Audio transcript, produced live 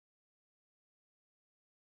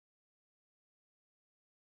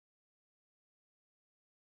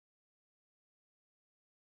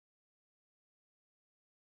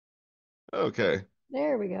Okay.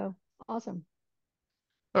 There we go. Awesome.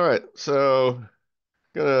 All right. So,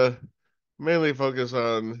 gonna mainly focus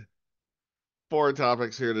on four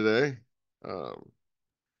topics here today. Um,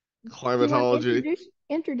 Do you want to climatology.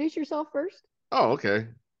 introduce yourself first? Oh, okay.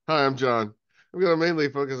 Hi, I'm John. I'm gonna mainly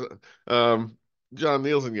focus John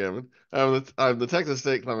Nielsen Gammon. I'm the Texas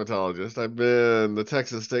State climatologist. I've been the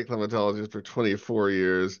Texas State climatologist for 24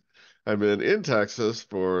 years. I've been in Texas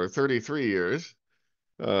for 33 years.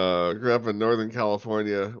 Grew up in Northern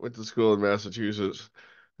California, went to school in Massachusetts.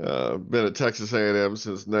 Been at Texas A&M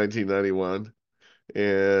since 1991,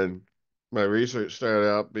 and my research started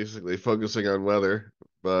out basically focusing on weather,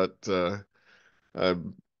 but I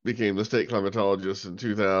became the state climatologist in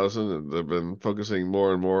 2000, and I've been focusing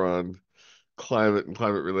more and more on climate and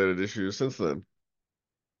climate-related issues since then.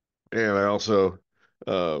 And I also,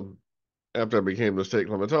 um, after I became the state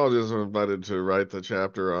climatologist, I was invited to write the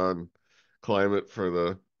chapter on climate for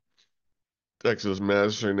the Texas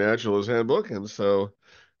Master Naturalist Handbook, and so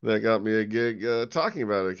that got me a gig talking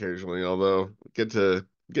about it occasionally. Although get to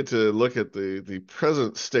look at the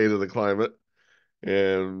present state of the climate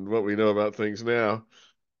and what we know about things now,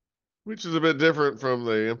 which is a bit different from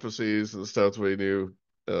the emphases and stuff we knew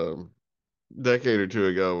um, decade or two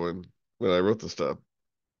ago when I wrote the stuff.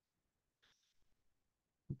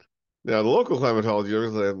 Now the local climatology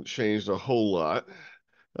really hasn't changed a whole lot.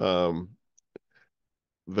 Um,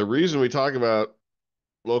 the reason we talk about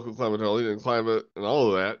local climatology and climate and all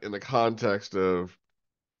of that in the context of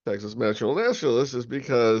Texas Natural Naturalists is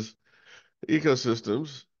because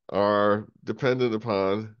ecosystems are dependent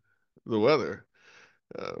upon the weather.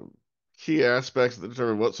 Um, Key aspects that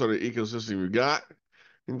determine what sort of ecosystem you got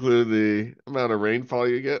include the amount of rainfall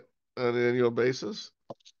you get on an annual basis,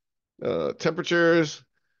 temperatures,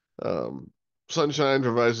 um, sunshine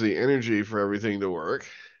provides the energy for everything to work,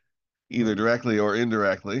 either directly or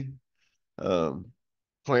indirectly. Um,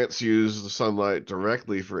 Plants use the sunlight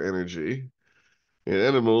directly for energy, and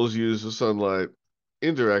animals use the sunlight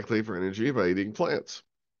indirectly for energy by eating plants.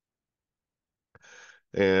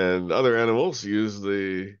 And other animals use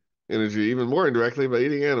the energy even more indirectly by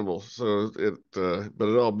eating animals. But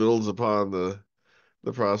it all builds upon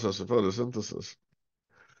the process of photosynthesis.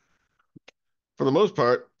 For the most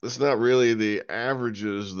part, it's not really the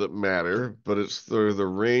averages that matter, but it's the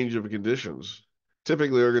range of conditions.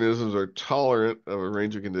 Typically, organisms are tolerant of a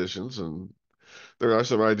range of conditions, and there are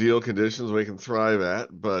some ideal conditions we can thrive at,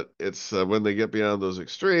 but it's when they get beyond those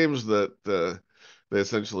extremes that they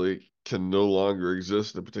essentially can no longer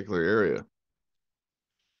exist in a particular area.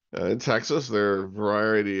 In Texas, there are a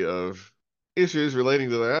variety of issues relating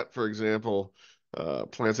to that. For example,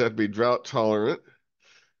 plants have to be drought tolerant,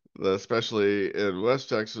 especially in West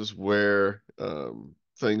Texas, where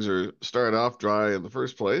things are start off dry in the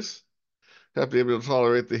first place. Have to be able to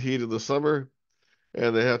tolerate the heat of the summer,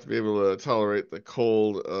 and they have to be able to tolerate the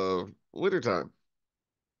cold of wintertime.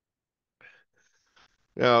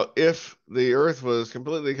 Now, if the Earth was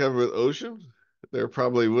completely covered with ocean, there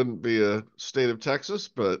probably wouldn't be a state of Texas,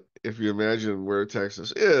 but if you imagine where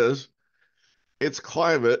Texas is, its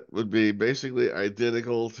climate would be basically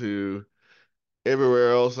identical to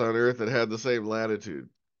everywhere else on Earth that had the same latitude.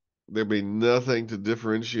 There'd be nothing to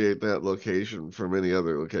differentiate that location from any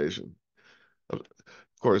other location. Of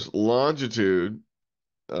course, longitude,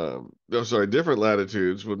 no, sorry, different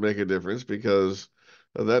latitudes would make a difference because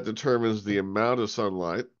that determines the amount of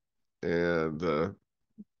sunlight and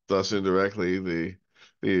thus indirectly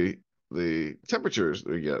the the temperatures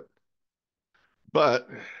that we get. But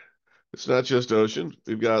it's not just ocean.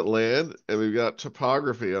 We've got land and we've got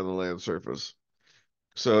topography on the land surface.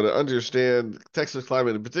 So to understand Texas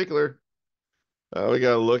climate in particular, we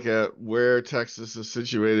got to look at where Texas is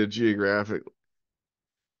situated geographically.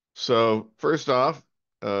 So first off,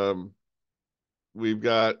 um, we've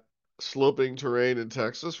got sloping terrain in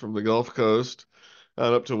Texas from the Gulf Coast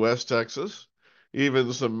on up to West Texas,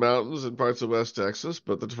 even some mountains in parts of West Texas,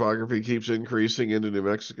 but the topography keeps increasing into New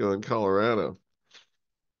Mexico and Colorado.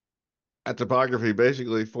 That topography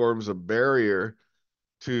basically forms a barrier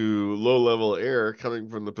to low-level air coming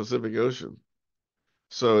from the Pacific Ocean.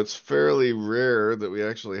 So it's fairly rare that we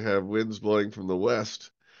actually have winds blowing from the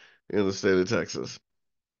west in the state of Texas.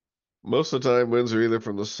 Most of the time, winds are either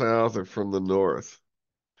from the south or from the north.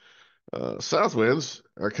 South winds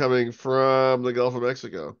are coming from the Gulf of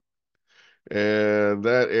Mexico, and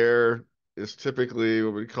that air is typically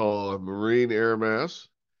what we call a marine air mass.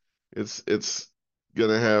 It's going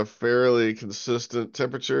to have fairly consistent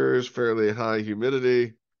temperatures, fairly high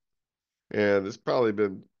humidity, and it's probably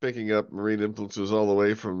been picking up marine influences all the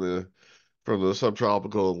way from the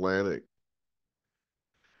subtropical Atlantic.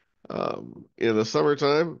 In the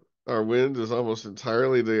summertime, our wind is almost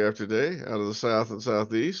entirely day after day out of the south and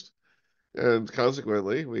southeast, and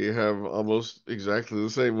consequently, we have almost exactly the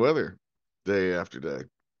same weather day after day.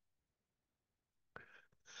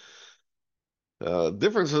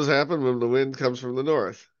 Differences happen when the wind comes from the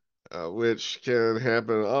north, which can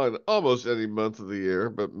happen on almost any month of the year,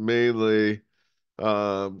 but mainly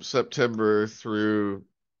September through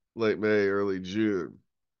late May, early June.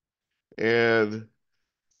 And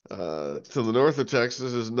to the north of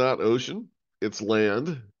Texas is not ocean, it's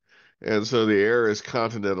land. And so the air is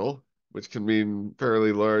continental, which can mean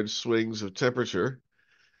fairly large swings of temperature.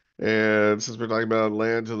 And since we're talking about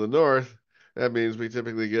land to the north, that means we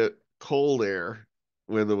typically get cold air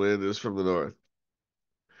when the wind is from the north.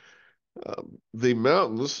 The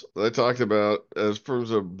mountains I talked about as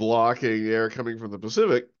terms of blocking air coming from the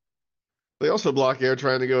Pacific, they also block air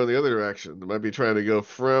trying to go in the other direction. They might be trying to go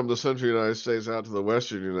from the central United States out to the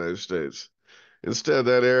western United States. Instead,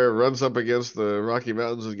 that air runs up against the Rocky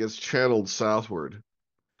Mountains and gets channeled southward.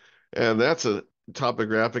 And that's a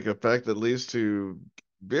topographic effect that leads to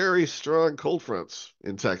very strong cold fronts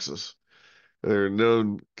in Texas. They're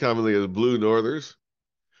known commonly as blue northers.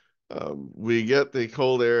 We get the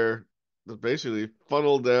cold air that's basically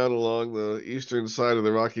funneled down along the eastern side of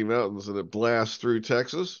the Rocky Mountains and it blasts through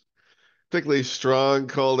Texas. Particularly strong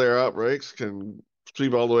cold air outbreaks can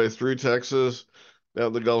sweep all the way through Texas,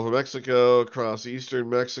 down the Gulf of Mexico, across eastern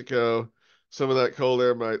Mexico. Some of that cold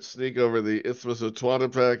air might sneak over the Isthmus of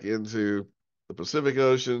Tehuantepec into the Pacific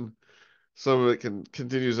Ocean. Some of it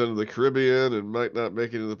continues into the Caribbean and might not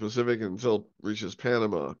make it to the Pacific until it reaches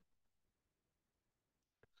Panama.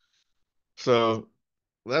 So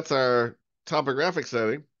that's our topographic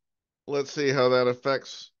setting. Let's see how that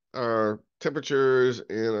affects our temperatures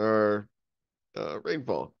and our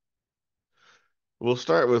rainfall. We'll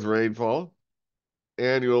start with rainfall,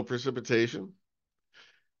 annual precipitation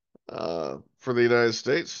for the United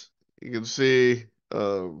States. You can see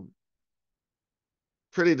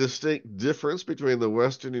pretty distinct difference between the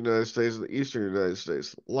western United States and the eastern United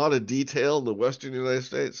States. A lot of detail in the western United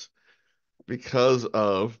States because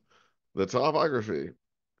of the topography.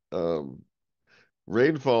 Um,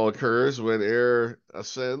 Rainfall occurs when air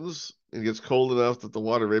ascends and gets cold enough that the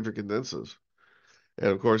water vapor condenses. And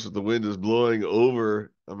of course, if the wind is blowing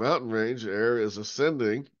over a mountain range, air is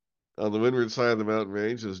ascending on the windward side of the mountain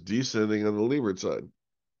range, is descending on the leeward side.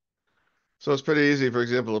 So it's pretty easy, for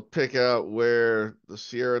example, to pick out where the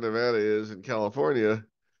Sierra Nevada is in California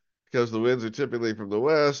because the winds are typically from the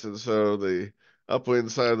west, and so the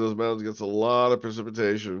upwind side of those mountains gets a lot of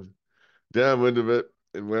precipitation. Downwind of it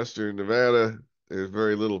in western Nevada, there's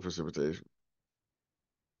very little precipitation.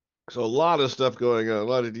 So a lot of stuff going on, a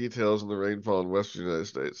lot of details in the rainfall in western United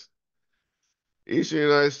States. Eastern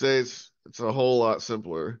United States, it's a whole lot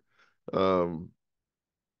simpler. Um,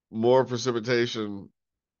 More precipitation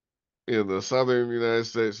in the southern United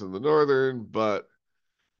States than the northern, but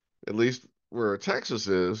at least where Texas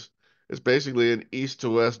is, it's basically an east to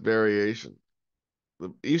west variation.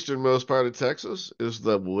 The easternmost part of Texas is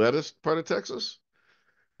the wettest part of Texas.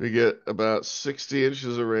 We get about 60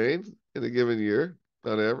 inches of rain in a given year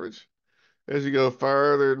on average. As you go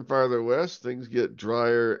farther and farther west, things get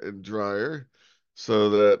drier and drier, so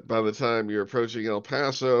that by the time you're approaching El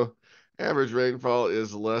Paso, average rainfall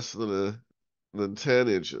is less than 10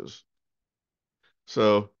 inches.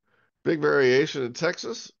 So big variation in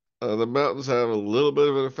Texas. The mountains have a little bit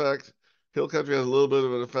of an effect. Hill country has a little bit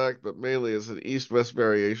of an effect, but mainly it's an east-west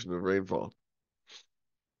variation of rainfall.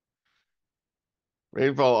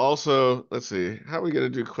 Rainfall also, let's see, how are we going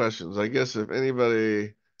to do questions? I guess if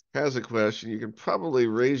anybody has a question, you can probably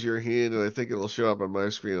raise your hand and I think it'll show up on my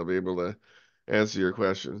screen. I'll be able to answer your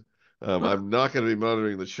question. Well, I'm not going to be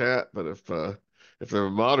monitoring the chat, but if there's a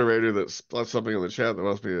moderator that's left something in the chat that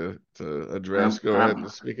wants me to address, I'm go ahead I'm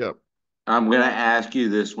and speak up. I'm going to ask you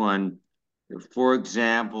this one. For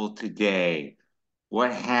example, today,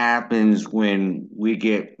 what happens when we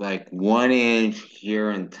get like 1 inch here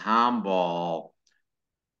in Tomball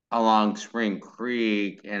along Spring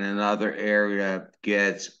Creek and another area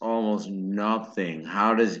gets almost nothing?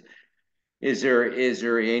 Is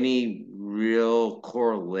there any real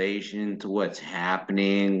correlation to what's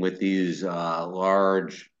happening with these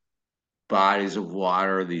large bodies of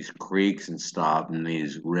water, these creeks and stuff, and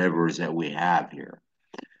these rivers that we have here?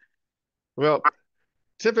 Well,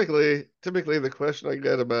 typically the question I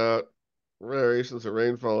get about variations of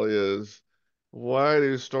rainfall is why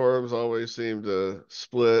do storms always seem to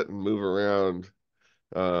split and move around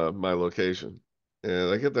my location? And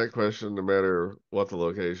I get that question no matter what the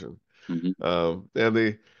location. Mhm.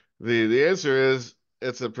 And the answer is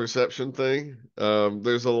it's a perception thing.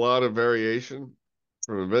 There's a lot of variation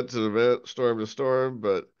from event to event, storm to storm,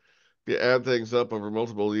 but if you add things up over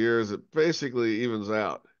multiple years, it basically evens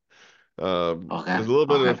out. Okay. There's a little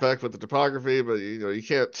bit of Okay. effect with the topography, but you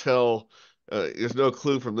can't tell. There's no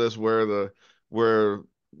clue from this where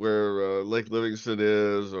Lake Livingston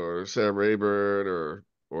is, or Sam Rayburn, or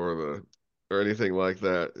the or anything like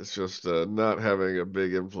that. It's just not having a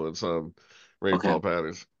big influence on Okay. rainfall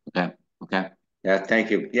patterns. Okay. Okay. Yeah, thank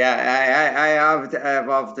you. Yeah, I've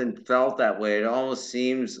often felt that way. It almost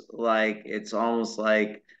seems like it's almost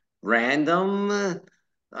like random,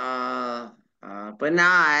 but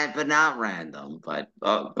not random. But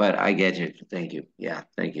I get you. Thank you. Yeah,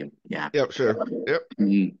 thank you. Yeah. Yep, sure. Yep.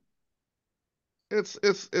 Mhm. It's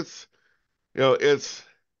it's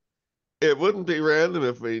it wouldn't be random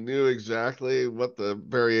if we knew exactly what the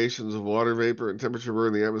variations of water vapor and temperature were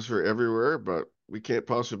in the atmosphere everywhere, but we can't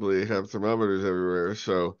possibly have thermometers everywhere.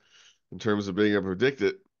 So in terms of being able to predict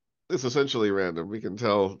it, it's essentially random. We can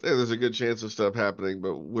tell, hey, there's a good chance of stuff happening,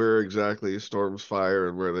 but where exactly storms fire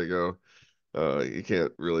and where they go, you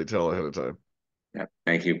can't really tell ahead of time. Yeah.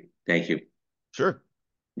 Thank you. Thank you. Sure.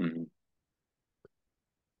 Mhm.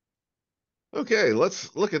 Okay,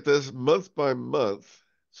 let's look at this month by month,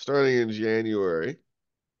 starting in January.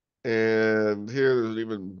 And here there's an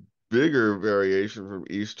even bigger variation from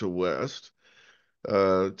east to west.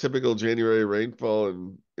 Typical January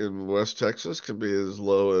rainfall in West Texas can be as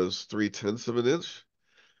low as 3/10 of an inch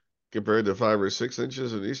compared to 5 or 6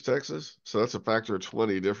 inches in East Texas. So that's a factor of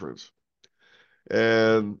 20 difference.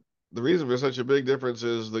 And the reason for such a big difference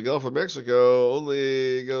is the Gulf of Mexico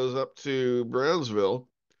only goes up to Brownsville,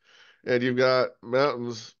 and you've got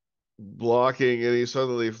mountains blocking any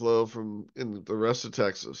southerly flow from in the rest of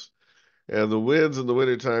Texas. And the winds in the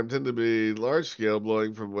wintertime tend to be large scale,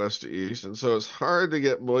 blowing from west to east. And so it's hard to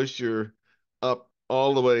get moisture up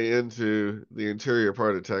all the way into the interior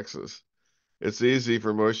part of Texas. It's easy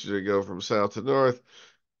for moisture to go from south to north.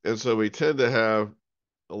 And so we tend to have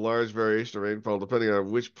a large variation of rainfall depending on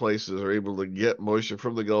which places are able to get moisture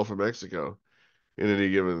from the Gulf of Mexico in any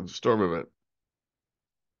given storm event.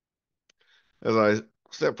 As I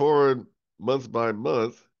step forward month by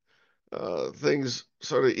month, things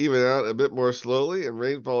sort of even out a bit more slowly, and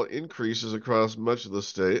rainfall increases across much of the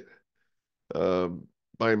state. Um,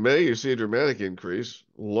 by May, you see a dramatic increase.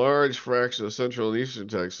 Large fraction of central and eastern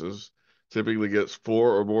Texas typically gets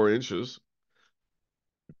 4 or more inches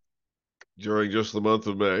during just the month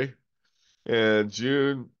of May. And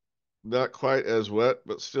June, not quite as wet,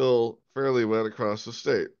 but still fairly wet across the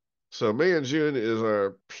state. So May and June is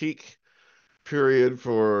our peak period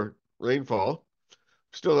for rainfall.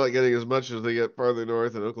 Still not getting as much as they get farther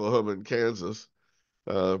north in Oklahoma and Kansas.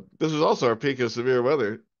 This is also our peak of severe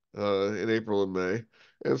weather in April and May.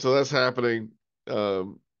 And so that's happening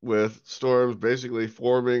with storms basically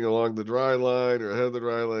forming along the dry line or ahead of the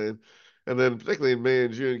dry line. And then particularly in May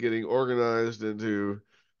and June, getting organized into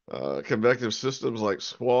convective systems like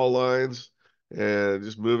squall lines, and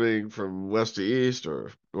just moving from west to east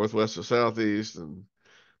or northwest to southeast, and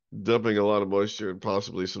dumping a lot of moisture and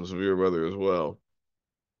possibly some severe weather as well.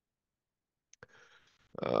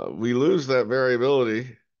 We lose that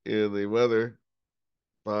variability in the weather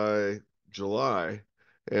by July.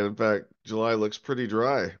 And in fact, July looks pretty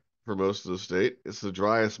dry for most of the state. It's the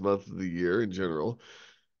driest month of the year in general,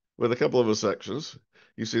 with a couple of exceptions.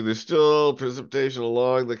 You see, there's still precipitation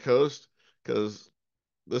along the coast because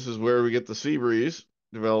this is where we get the sea breeze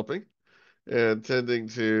developing and tending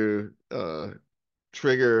to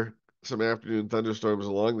trigger some afternoon thunderstorms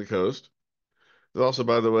along the coast. There's also,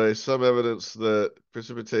 by the way, some evidence that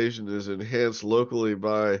precipitation is enhanced locally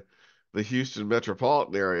by the Houston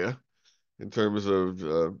metropolitan area in terms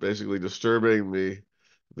of basically disturbing the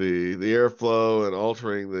airflow and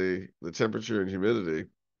altering the temperature and humidity.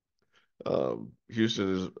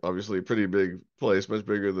 Houston is obviously a pretty big place, much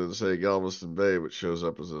bigger than, say, Galveston Bay, which shows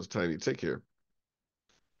up as a tiny tick here.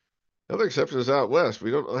 Another exception is out west.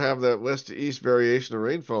 We don't have that west to east variation of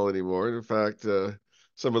rainfall anymore. And in fact,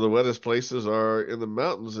 some of the wettest places are in the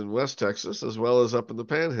mountains in West Texas, as well as up in the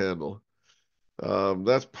Panhandle.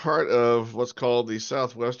 That's part of what's called the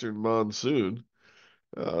southwestern monsoon.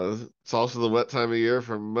 It's also the wet time of year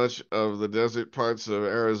for much of the desert parts of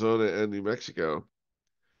Arizona and New Mexico.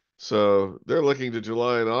 So they're looking to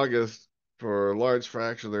July and August for a large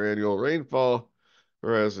fraction of their annual rainfall,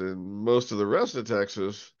 whereas in most of the rest of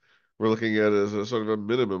Texas, we're looking at it as a sort of a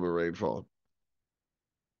minimum of rainfall.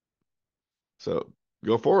 So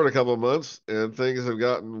go forward a couple of months, and things have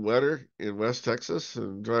gotten wetter in West Texas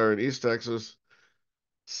and drier in East Texas.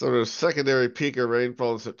 Sort of secondary peak of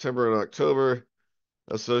rainfall in September and October,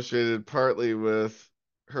 associated partly with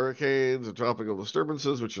hurricanes and tropical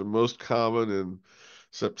disturbances, which are most common in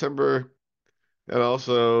September, and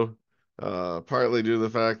also partly due to the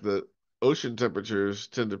fact that ocean temperatures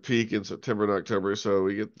tend to peak in September and October, so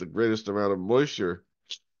we get the greatest amount of moisture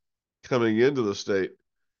coming into the state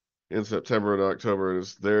in September and October, and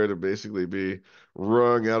it's there to basically be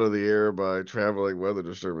wrung out of the air by traveling weather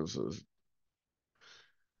disturbances.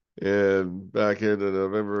 And back into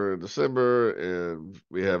November and December, and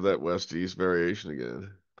we have that west to east variation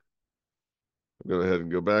again. I'm going to go ahead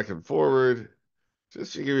and go back and forward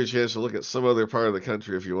just to give you a chance to look at some other part of the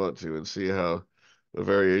country if you want to and see how the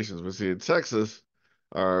variations we see in Texas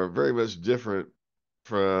are very much different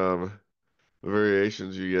from the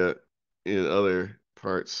variations you get in other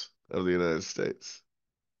parts of the United States.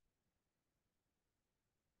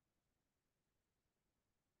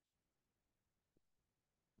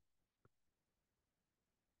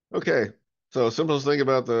 Okay, so simplest thing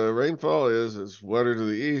about the rainfall is it's wetter to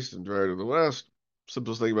the east and drier to the west.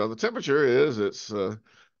 Simplest thing about the temperature is it's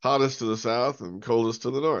hottest to the south and coldest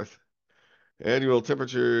to the north. Annual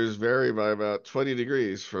temperatures vary by about 20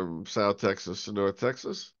 degrees from South Texas to North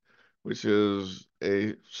Texas, which is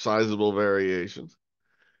a sizable variation.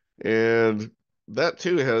 And that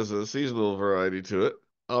too has a seasonal variety to it.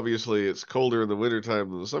 Obviously, it's colder in the wintertime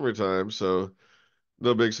than the summertime, so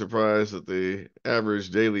no big surprise that the average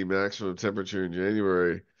daily maximum temperature in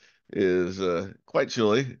January is quite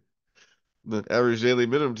chilly. The average daily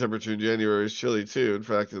minimum temperature in January is chilly too. In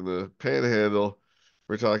fact, in the Panhandle,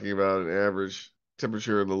 we're talking about an average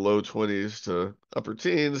temperature in the low 20s to upper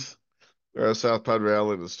teens, whereas South Padre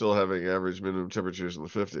Island is still having average minimum temperatures in the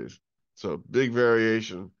 50s. So big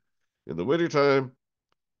variation in the wintertime,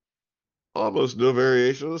 almost no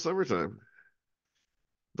variation in the summertime.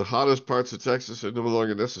 The hottest parts of Texas are no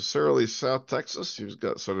longer necessarily South Texas. You've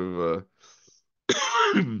got sort of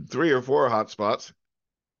 3 or 4 hot spots.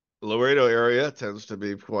 The Laredo area tends to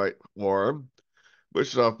be quite warm.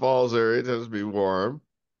 Wichita Falls area tends to be warm.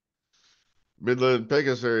 Midland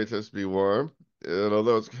Pecos area tends to be warm. And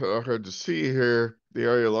although it's kind of hard to see here, the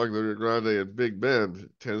area along the Rio Grande and Big Bend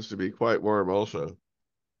tends to be quite warm also.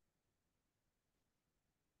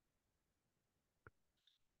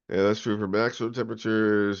 And that's true for maximum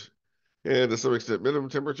temperatures and to some extent minimum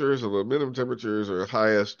temperatures, although minimum temperatures are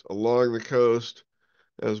highest along the coast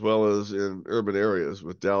as well as in urban areas,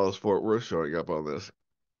 with Dallas-Fort Worth showing up on this.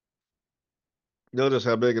 Notice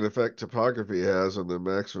how big an effect topography has on the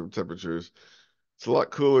maximum temperatures. It's a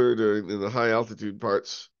lot cooler in the high altitude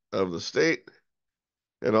parts of the state,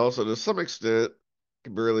 and also to some extent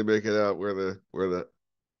can barely make it out where the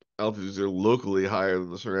altitudes are locally higher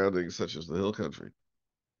than the surroundings, such as the hill country.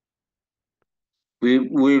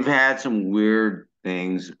 We've had some weird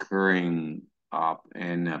things occurring up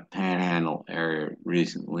in the Panhandle area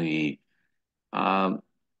recently. Um,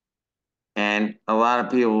 and a lot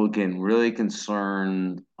of people getting really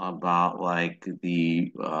concerned about like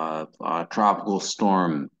the tropical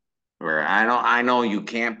storm, where I know you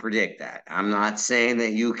can't predict that. I'm not saying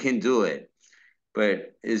that you can do it,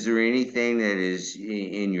 but is there anything that is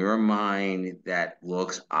in your mind that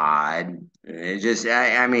looks odd? It just,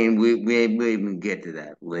 I mean, we can get to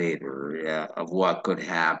that later, of what could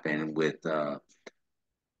happen with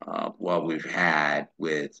what we've had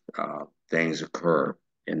with things occur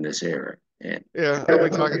in this area. And Yeah,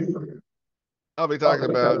 I'll be talking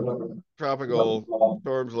about tropical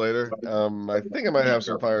storms later. I think I might have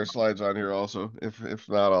some fire slides on here also. If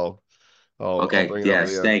not, I'll okay, bring it up at yes,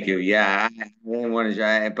 the end. thank you. Yeah, I didn't want to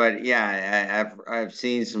try, but yeah, I've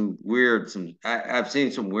seen I've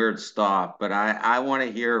seen some weird stuff, but I want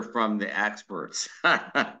to hear from the experts.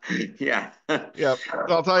 Yeah. Yeah,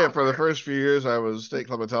 I'll tell you, for the first few years I was a state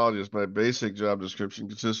climatologist, my basic job description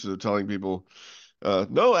consisted of telling people,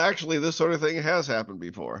 no, actually, this sort of thing has happened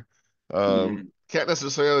before. Mhm. Can't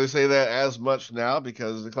necessarily say that as much now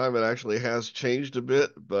because the climate actually has changed a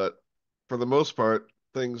bit, but for the most part,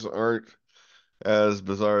 things aren't as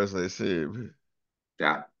bizarre as they seem.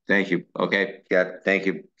 Yeah, thank you. Okay, yeah, thank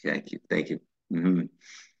you, thank you, thank you. Mhm. Of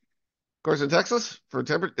course, in Texas, for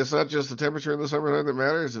temperature, it's not just the temperature in the summertime that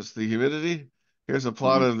matters, it's the humidity. Here's a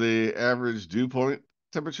plot Mhm. of the average dew point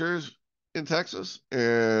temperatures in Texas,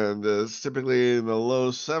 and it's typically in the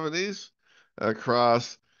low 70s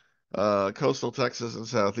across coastal Texas and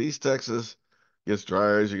southeast Texas. Gets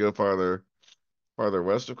drier as you go farther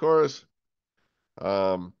west, of course.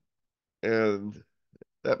 Um, and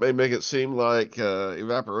that may make it seem like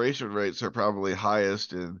evaporation rates are probably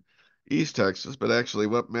highest in East Texas, but actually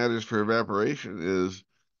what matters for evaporation is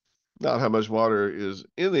not how much water is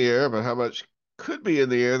in the air, but how much could be in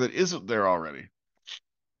the air that isn't there already.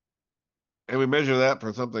 And we measure that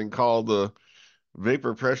for something called the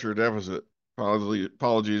vapor pressure deficit.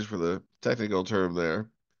 Apologies for the technical term there.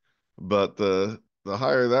 But the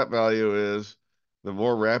higher that value is, the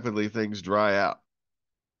more rapidly things dry out.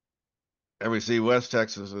 And we see West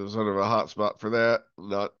Texas is sort of a hot spot for that.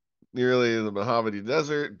 Not nearly the Mojave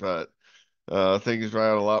Desert, but things dry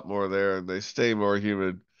out a lot more there, and they stay more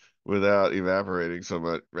humid without evaporating so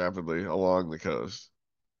much rapidly along the coast.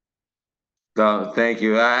 So thank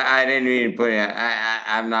you. I didn't mean to put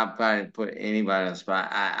I'm not trying to put anybody on the spot.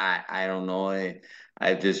 I don't know.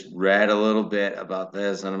 I just read a little bit about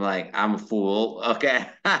this and I'm like, I'm a fool. Okay.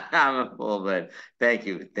 I'm a fool, but thank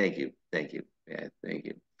you. Thank you. Thank you. Yeah, thank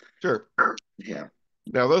you. Sure. Yeah.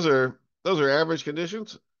 Now those are average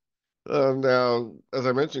conditions. Now, as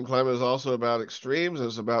I mentioned, climate is also about extremes.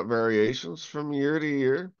 It's about variations from year to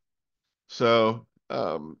year. So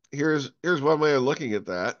here's one way of looking at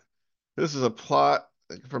that. This is a plot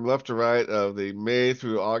from left to right of the May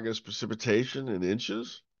through August precipitation in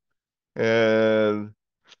inches, and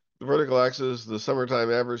the vertical axis, the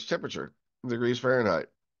summertime average temperature in degrees Fahrenheit.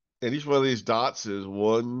 And each one of these dots is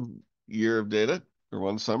 1 year of data, or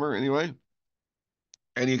one summer anyway.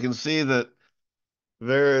 And you can see that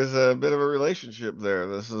there is a bit of a relationship there.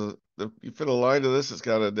 You fit a line to this, it's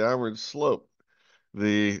got a downward slope.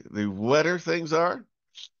 The wetter things are,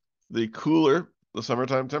 the cooler the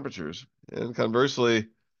summertime temperatures. And conversely,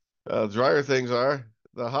 drier things are,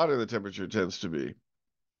 the hotter the temperature tends to be.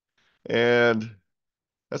 And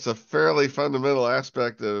that's a fairly fundamental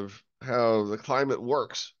aspect of how the climate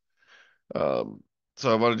works. Um,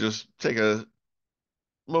 so I want to just take a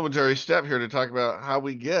momentary step here to talk about how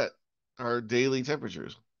we get our daily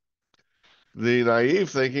temperatures. The naive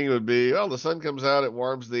thinking would be, oh, the sun comes out, it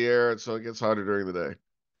warms the air, and so it gets hotter during the day,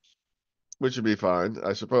 which would be fine,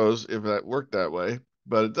 I suppose, if that worked that way.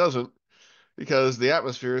 But it doesn't, because the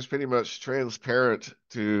atmosphere is pretty much transparent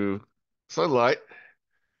to sunlight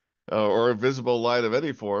or visible light of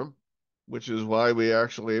any form, which is why we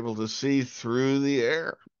actually able to see through the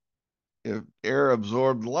air. If air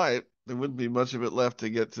absorbed light, there wouldn't be much of it left to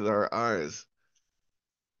get to our eyes.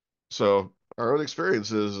 So our own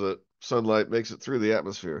experience is that sunlight makes it through the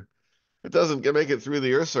atmosphere. It doesn't make it through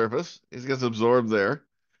the Earth's surface. It gets absorbed there.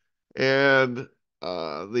 And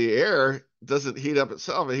the air doesn't heat up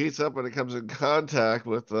itself. It heats up when it comes in contact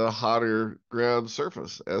with the hotter ground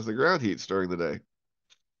surface as the ground heats during the day.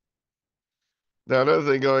 Now,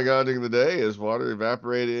 another thing going on during the day is water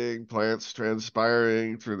evaporating, plants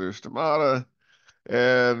transpiring through their stomata.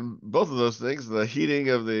 And both of those things, the heating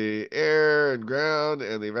of the air and ground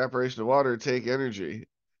and the evaporation of water, take energy.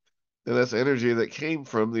 And that's energy that came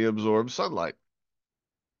from the absorbed sunlight.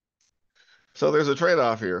 So there's a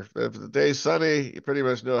trade-off here. If the day's sunny, you pretty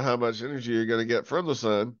much know how much energy you're going to get from the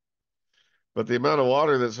sun. But the amount of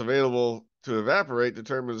water that's available to evaporate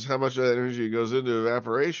determines how much of that energy goes into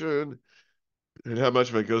evaporation and how much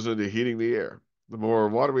of it goes into heating the air. The more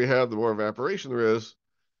water we have, the more evaporation there is,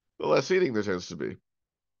 the less heating there tends to be.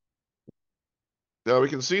 Now we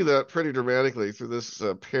can see that pretty dramatically through this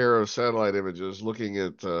pair of satellite images looking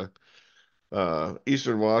at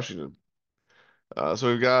eastern Washington. So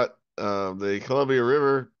we've got the Columbia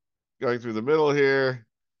River going through the middle here,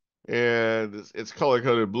 and it's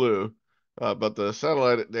color-coded blue. But the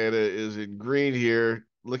satellite data is in green here,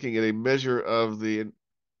 looking at a measure of the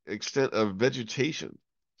extent of vegetation.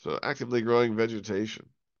 So actively growing vegetation.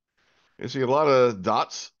 You see a lot of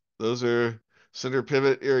dots. Those are center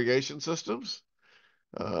pivot irrigation systems,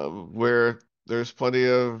 where there's plenty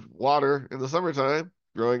of water in the summertime,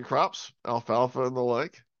 growing crops, alfalfa and the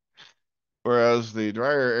like. Whereas the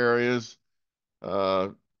drier areas uh,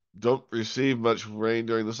 don't receive much rain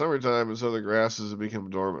during the summertime, and so the grasses have become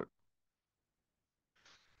dormant.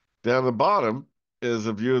 Down the bottom is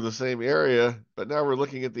a view of the same area, but now we're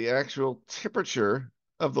looking at the actual temperature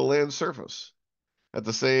of the land surface at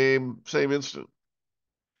the same instant.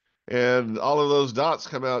 And all of those dots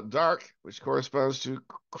come out dark, which corresponds to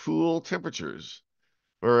cool temperatures,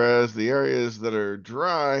 whereas the areas that are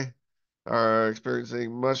dry are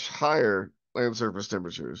experiencing much higher land surface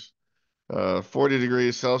temperatures. 40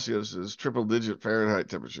 degrees Celsius is triple-digit Fahrenheit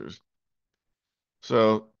temperatures.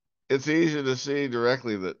 So it's easy to see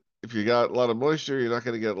directly that if you got a lot of moisture, you're not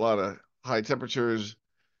going to get a lot of high temperatures,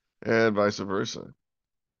 and vice versa.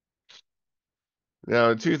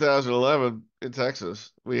 Now, in 2011 in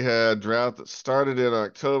Texas, we had drought that started in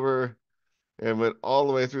October and went all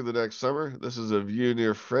the way through the next summer. This is a view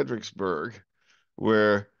near Fredericksburg,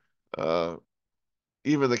 where uh,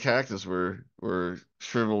 even the cactus were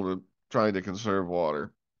shriveled and trying to conserve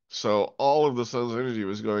water. So all of the sun's energy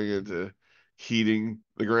was going into heating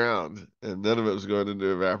the ground, and none of it was going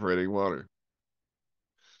into evaporating water.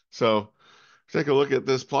 So take a look at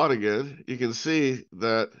this plot again. You can see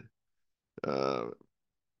that Uh,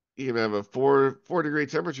 you can have a four-degree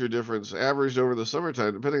temperature difference averaged over the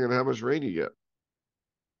summertime, depending on how much rain you get.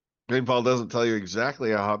 Rainfall doesn't tell you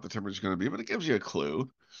exactly how hot the temperature is going to be, but it gives you a clue.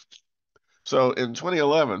 So in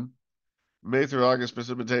 2011, May through August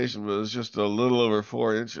precipitation was just a little over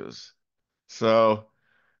 4 inches. So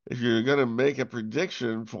if you're going to make a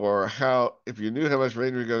prediction for if you knew how much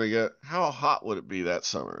rain you're going to get, how hot would it be that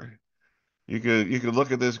summer? You could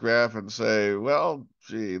look at this graph and say, well,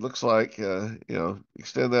 gee, looks like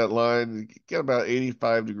extend that line, you get about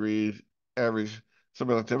 85 degrees average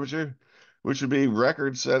summer temperature, which would be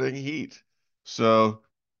record-setting heat. So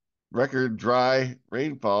record dry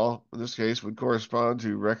rainfall in this case would correspond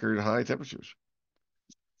to record high temperatures.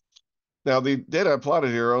 Now the data I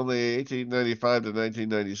plotted here are only 1895 to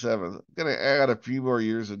 1997. I'm going to add a few more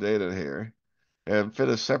years of data here and fit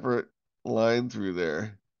a separate line through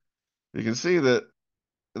there. You can see that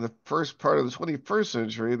in the first part of the 21st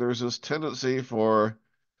century, there's this tendency for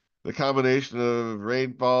the combination of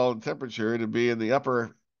rainfall and temperature to be in the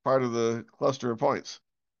upper part of the cluster of points.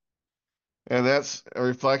 And that's a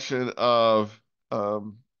reflection of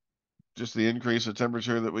just the increase of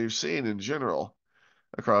temperature that we've seen in general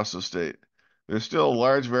across the state. There's still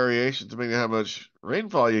large variation depending on how much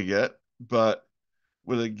rainfall you get, but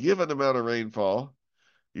with a given amount of rainfall,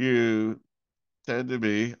 you tend to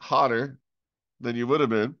be hotter than you would have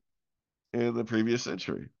been in the previous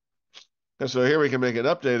century. And so here we can make an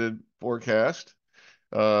updated forecast,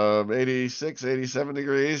 86, 87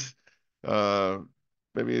 degrees. Uh,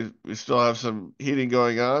 Maybe we still have some heating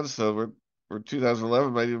going on, so we're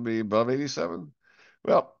 2011 might even be above 87.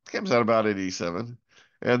 Well, it comes out about 87.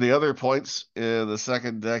 And the other points in the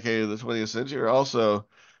second decade of the 20th century are also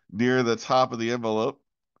near the top of the envelope.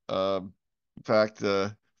 In fact,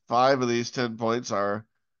 5 of these 10 points are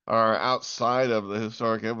outside of the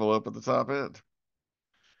historic envelope at the top end.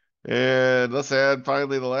 And let's add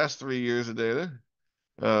finally the last 3 years of data.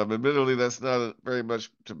 Admittedly, that's not very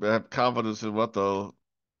much to have confidence in what the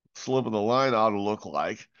slope of the line ought to look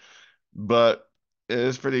like, but it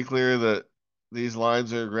is pretty clear that these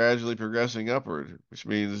lines are gradually progressing upward, which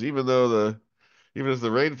means even if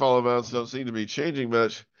the rainfall amounts don't seem to be changing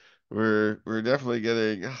much, we're definitely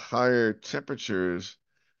getting higher temperatures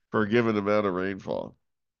for a given amount of rainfall.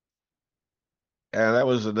 And that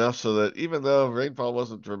was enough so that even though rainfall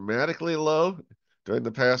wasn't dramatically low during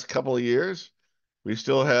the past couple of years, we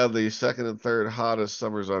still have the second and third hottest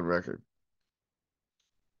summers on record.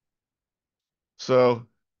 So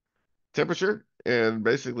temperature and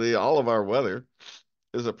basically all of our weather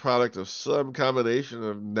is a product of some combination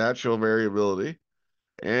of natural variability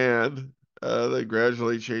and the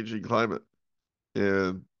gradually changing climate.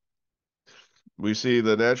 And we see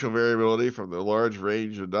the natural variability from the large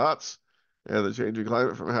range of dots and the changing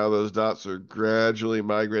climate from how those dots are gradually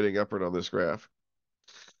migrating upward on this graph.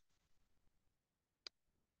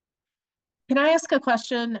 Can I ask a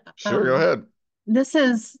question? Sure, go ahead. This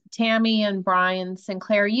is Tammy and Brian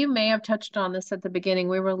Sinclair. You may have touched on this at the beginning.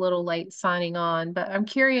 We were a little late signing on, but I'm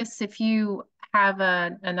curious if you have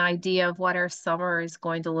an idea of what our summer is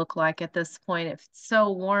going to look like at this point. It's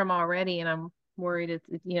so warm already, and I'm worried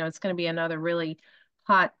it's going to be another really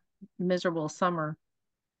hot, miserable summer.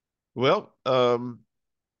 Well,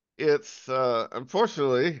 it's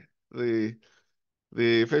unfortunately the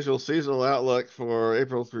official seasonal outlook for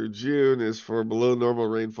April through June is for below normal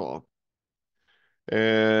rainfall.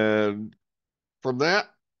 And from that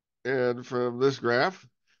and from this graph,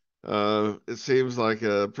 it seems like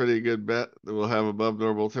a pretty good bet that we'll have above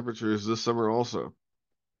normal temperatures this summer also.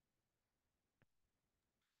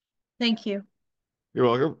 Thank you. You're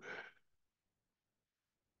welcome.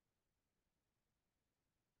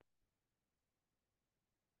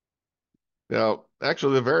 Now,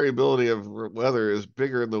 actually, the variability of weather is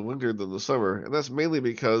bigger in the winter than the summer, and that's mainly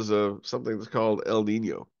because of something that's called El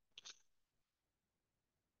Nino.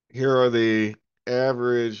 Here are the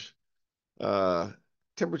average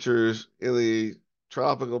temperatures in the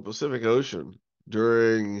tropical Pacific Ocean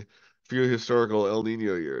during a few historical El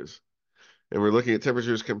Nino years. And we're looking at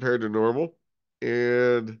temperatures compared to normal.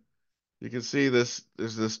 And you can see there's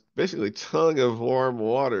this basically tongue of warm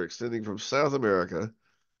water extending from South America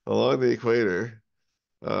along the equator,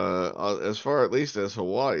 as far at least as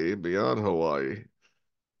Hawaii, beyond Hawaii.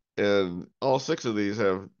 And all 6 of these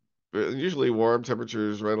have usually warm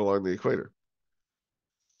temperatures right along the equator.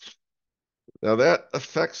 Now that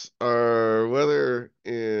affects our weather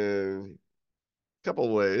in a couple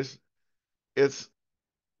of ways. It's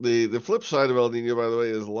the flip side of El Nino, by the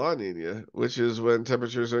way, is La Nina, which is when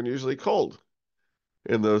temperatures are unusually cold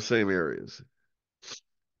in those same areas.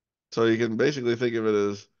 So you can basically think of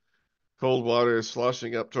it as cold water is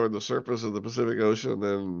sloshing up toward the surface of the Pacific Ocean,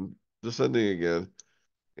 then descending again.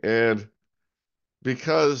 And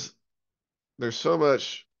because there's so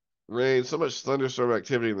much rain, so much thunderstorm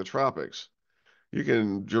activity in the tropics, you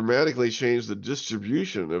can dramatically change the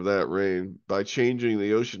distribution of that rain by changing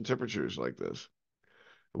the ocean temperatures like this.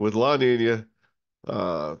 With La Nina,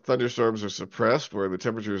 thunderstorms are suppressed where the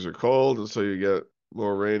temperatures are cold, and so you get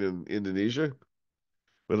more rain in Indonesia.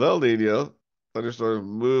 With El Nino, thunderstorms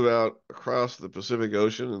move out across the Pacific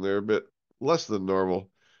Ocean, and they're a bit less than normal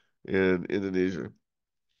in Indonesia.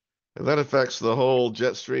 And that affects the whole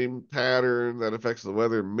jet stream pattern, that affects the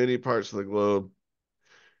weather in many parts of the globe,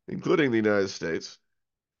 including the United States.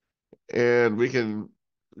 And we can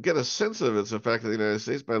get a sense of its effect in the United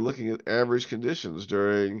States by looking at average conditions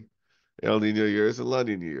during El Nino years and La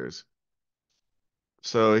Nina years.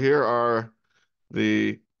 So here are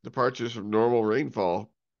the departures from normal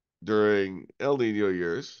rainfall during El Nino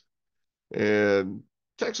years. And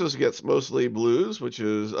Texas gets mostly blues, which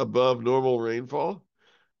is above normal rainfall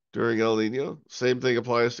during El Nino. Same thing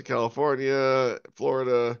applies to California,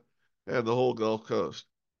 Florida, and the whole Gulf Coast.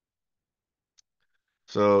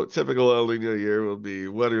 So typical El Nino year will be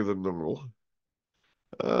wetter than normal.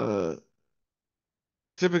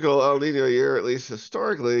 Typical El Nino year, at least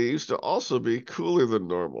historically, used to also be cooler than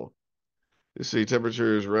normal. You see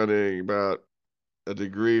temperatures running about a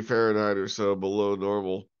degree Fahrenheit or so below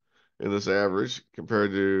normal in this average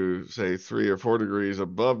compared to, say, 3 or 4 degrees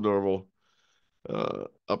above normal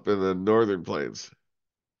up in the northern plains.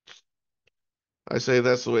 I say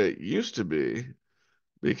that's the way it used to be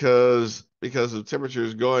because of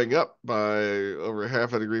temperatures going up by over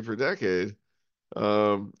half a degree per decade,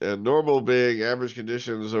 and normal being average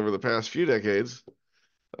conditions over the past few decades.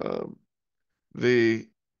 The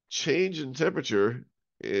change in temperature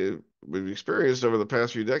we've experienced over the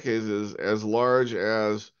past few decades is as large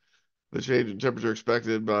as the change in temperature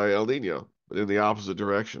expected by El Nino, but in the opposite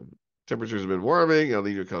direction. Temperatures have been warming, El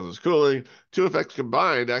Nino causes cooling. Two effects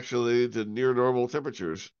combined actually to near normal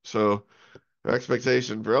temperatures. So our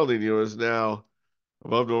expectation for El Nino is now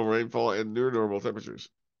above normal rainfall and near normal temperatures.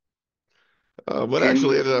 What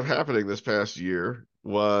actually ended up happening this past year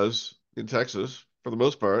was in Texas, for the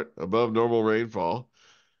most part, above normal rainfall,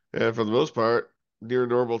 and for the most part, near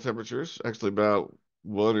normal temperatures, actually about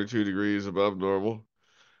 1 or 2 degrees above normal.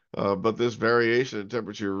 But this variation in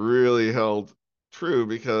temperature really held true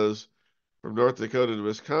because from North Dakota to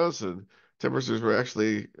Wisconsin, temperatures were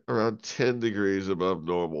actually around 10 degrees above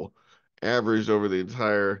normal, averaged over the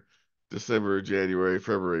entire December, January,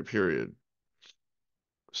 February period.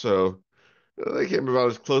 So they came about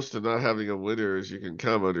as close to not having a winter as you can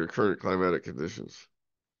come under current climatic conditions.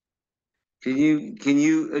 Can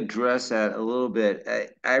you address that a little bit?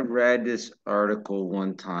 I read this article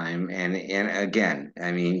one time, and again,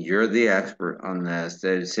 I mean, you're the expert on this.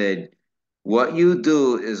 That it said what you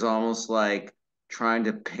do is almost like trying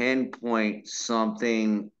to pinpoint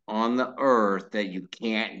something on the earth that you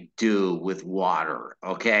can't do with water.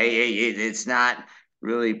 Okay, it's not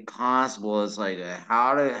really possible. It's like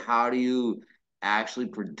how do you actually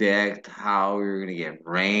predict how you're going to get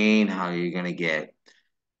rain, how you're going to get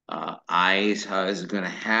ice, how is it going to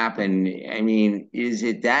happen? I mean, is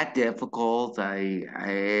it that difficult?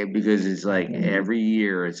 Because it's like every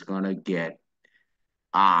year it's going to get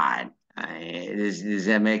odd. Does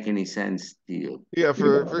that make any sense to you? Yeah,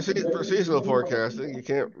 for seasonal forecasting, you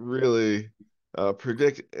can't really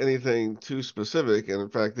predict anything too specific, and in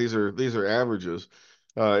fact, these are averages.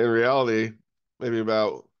 In reality, maybe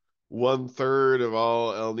about 1/3 of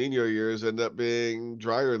all El Nino years end up being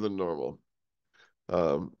drier than normal.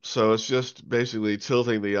 So it's just basically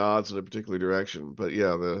tilting the odds in a particular direction. But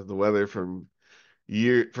yeah, the weather from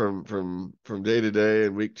day to day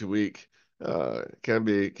and week to week can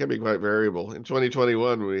be quite variable. In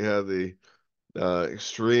 2021, we had the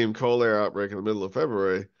extreme cold air outbreak in the middle of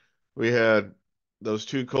February. We had those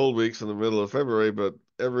 2 cold weeks in the middle of February, but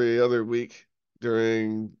every other week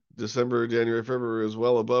during December, January, February is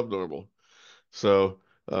well above normal. So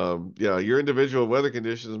yeah, your individual weather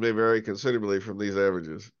conditions may vary considerably from these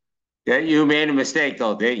averages. Yeah, you made a mistake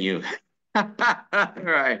though, didn't you?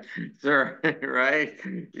 Right, sir, right?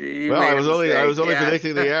 You Well, I made a was only I mistake. was only Yeah.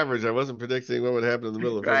 predicting the average. I wasn't predicting what would happen in the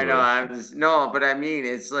middle of I know, February. no, but I mean,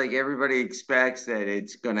 it's like everybody expects that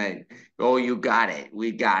it's gonna, oh, you got it,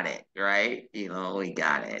 we got it, right? We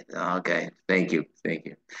got it. Okay, thank you, thank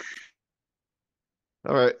you.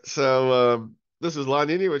 All right, so this is La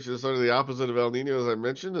Nina, which is sort of the opposite of El Nino, as I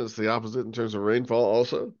mentioned. It's the opposite in terms of rainfall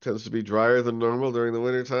also. Tends to be drier than normal during the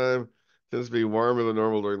wintertime, tends to be warmer than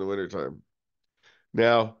normal during the wintertime.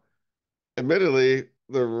 Now, admittedly,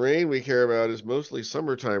 the rain we care about is mostly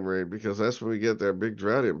summertime rain because that's when we get their big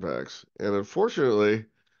drought impacts. And unfortunately,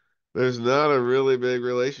 there's not a really big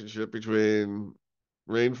relationship between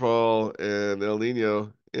rainfall and El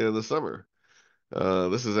Nino in the summer.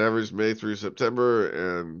 This is average May through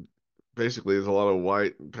September, and basically there's a lot of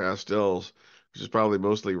white and pastels, which is probably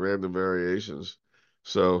mostly random variations.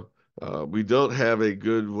 So we don't have a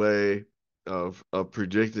good way of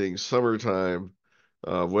predicting summertime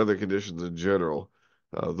weather conditions in general.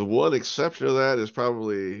 The one exception to that is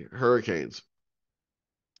probably hurricanes.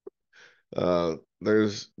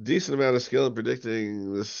 There's decent amount of skill in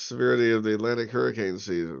predicting the severity of the Atlantic hurricane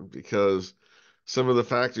season because some of the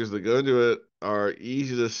factors that go into it are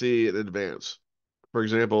easy to see in advance. For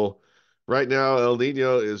example, right now El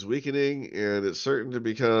Nino is weakening and it's certain to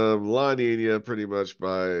become La Nina pretty much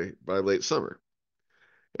by late summer.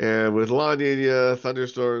 And with La Nina,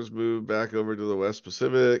 thunderstorms move back over to the West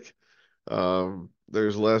Pacific.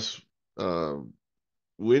 There's less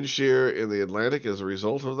wind shear in the Atlantic as a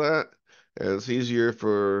result of that, and it's easier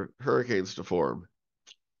for hurricanes to form.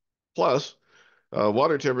 Plus,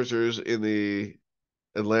 water temperatures in the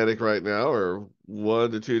Atlantic right now are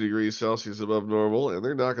 1 to 2 degrees Celsius above normal, and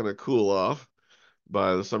they're not going to cool off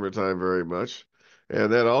by the summertime very much.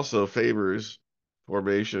 And that also favors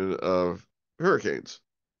formation of hurricanes.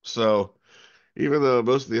 So even though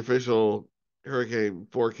most of the official hurricane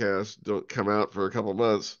forecasts don't come out for a couple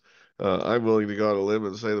months, I'm willing to go on a limb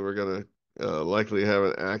and say that we're going to likely have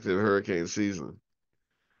an active hurricane season.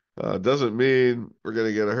 Doesn't mean we're going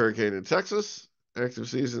to get a hurricane in Texas. Active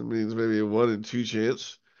season means maybe a 1 in 2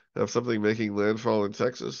 chance of something making landfall in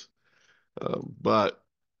Texas. But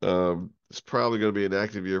it's probably going to be an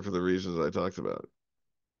active year for the reasons I talked about.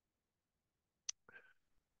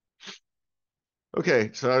 Okay,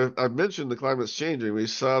 so I've mentioned the climate's changing. We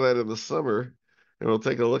saw that in the summer, and we'll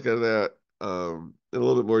take a look at that in a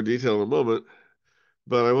little bit more detail in a moment.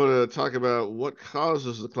 But I want to talk about what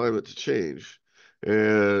causes the climate to change.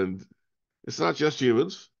 And it's not just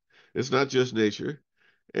humans, it's not just nature.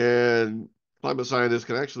 And climate scientists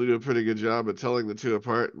can actually do a pretty good job at telling the two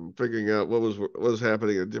apart and figuring out what was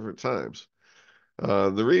happening at different times.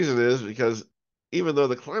 The reason is because even though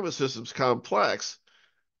the climate system's complex,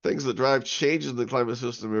 things that drive changes in the climate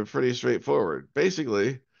system are pretty straightforward.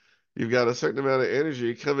 Basically, you've got a certain amount of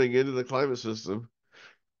energy coming into the climate system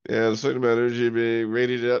and a certain amount of energy being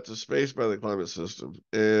radiated out to space by the climate system.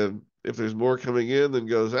 And if there's more coming in than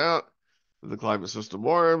goes out, then the climate system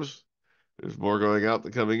warms. There's more going out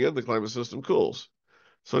than coming in, the climate system cools.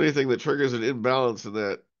 So anything that triggers an imbalance in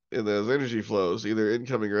those energy flows, either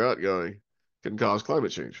incoming or outgoing, can cause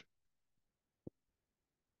climate change.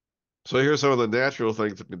 So here's some of the natural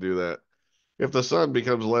things that can do that. If the sun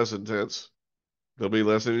becomes less intense, there'll be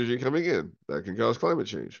less energy coming in. That can cause climate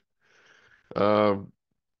change.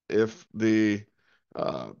 If the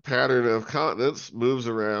pattern of continents moves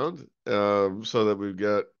around so that we've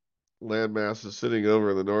got land masses sitting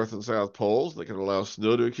over the north and south poles that can allow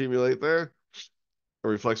snow to accumulate there, it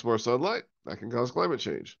reflects more sunlight, that can cause climate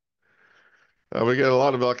change. We get a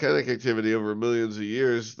lot of volcanic activity over millions of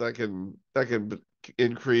years that can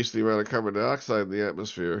increase the amount of carbon dioxide in the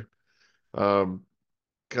atmosphere.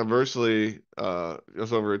 Conversely,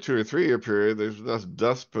 just over a 2 or 3 year period, there's enough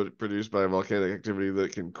dust produced by volcanic activity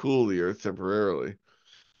that can cool the Earth temporarily.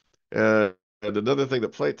 And another thing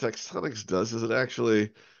that plate tectonics does is it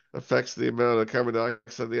actually affects the amount of carbon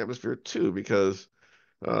dioxide in the atmosphere too, because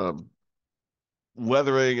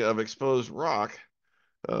weathering of exposed rock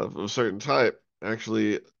of a certain type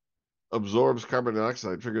actually absorbs carbon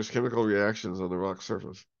dioxide, triggers chemical reactions on the rock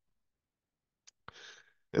surface.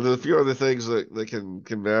 And then a few other things that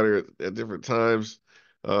can matter at different times.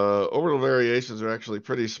 Orbital variations are actually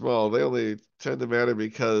pretty small. They only tend to matter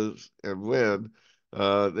because and when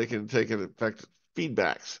they can take and affect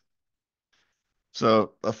feedbacks.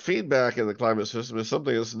 So a feedback in the climate system is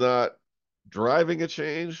something that's not driving a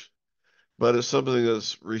change, but it's something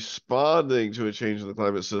that's responding to a change in the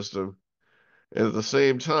climate system, and at the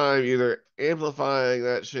same time either amplifying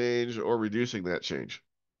that change or reducing that change.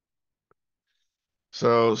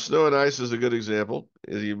 So snow and ice is a good example.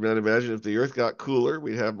 As you might imagine, if the Earth got cooler,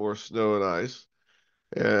 we'd have more snow and ice.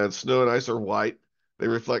 And snow and ice are white. They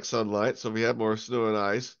reflect sunlight. So if we have more snow and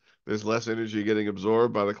ice, there's less energy getting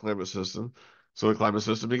absorbed by the climate system. So the climate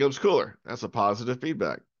system becomes cooler. That's a positive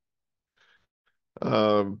feedback.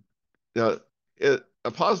 Now,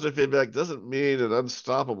 a positive feedback doesn't mean an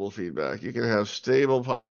unstoppable feedback. You can have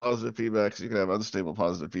stable positive feedbacks. You can have unstable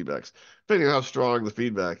positive feedbacks, depending on how strong the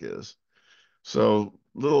feedback is. So,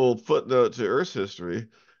 little footnote to Earth's history,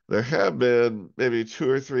 there have been maybe 2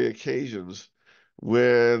 or 3 occasions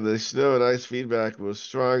when the snow and ice feedback was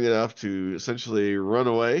strong enough to essentially run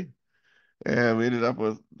away, and we ended up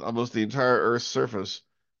with almost the entire Earth's surface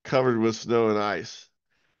covered with snow and ice.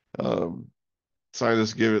 Um,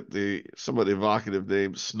 Scientists give it the somewhat evocative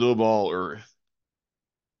name Snowball Earth.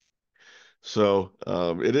 So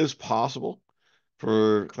it is possible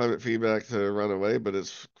for climate feedback to run away, but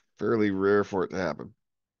it's fairly rare for it to happen.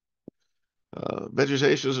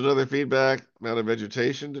 Vegetation is another feedback. Amount of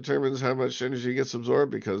vegetation determines how much energy gets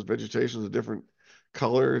absorbed because vegetation is a different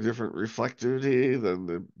color, different reflectivity than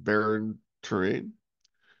the barren terrain.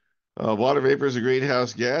 Water vapor is a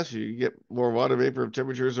greenhouse gas. You get more water vapor if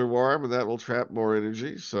temperatures are warm, and that will trap more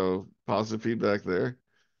energy. So positive feedback there.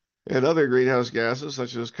 And other greenhouse gases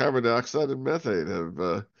such as carbon dioxide and methane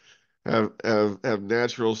have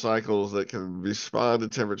natural cycles that can respond to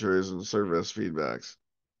temperatures and serve as feedbacks.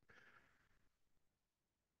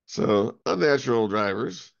 So unnatural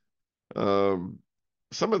drivers, um,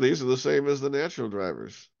 some of these are the same as the natural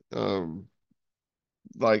drivers,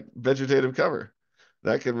 like vegetative cover.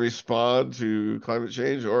 That can respond to climate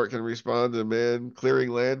change, or it can respond to man clearing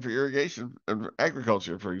land for irrigation and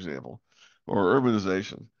agriculture, for example, or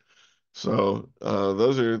urbanization. So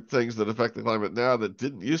those are things that affect the climate now that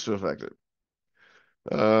didn't used to affect it.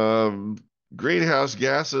 Um, Greenhouse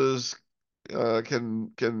gases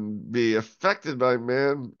can be affected by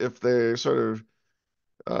man if they're sort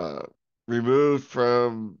of removed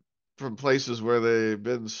from places where they've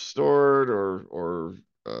been stored, or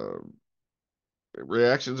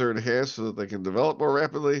reactions are enhanced so that they can develop more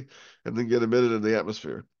rapidly and then get emitted in the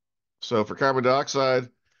atmosphere. So for carbon dioxide,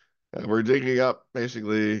 we're digging up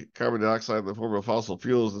basically carbon dioxide in the form of fossil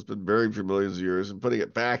fuels that's been buried for millions of years and putting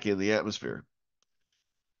it back in the atmosphere.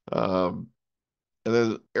 Um, and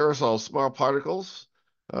then aerosol small particles,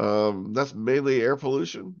 that's mainly air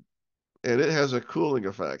pollution, and it has a cooling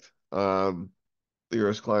effect on the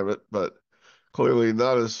Earth's climate, but clearly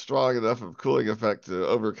not as strong enough of cooling effect to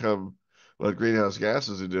overcome what greenhouse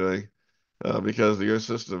gases are doing, because the Earth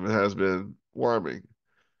system has been warming.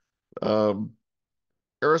 Um,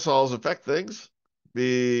 Aerosols affect things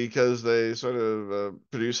because they sort of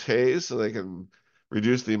produce haze, so they can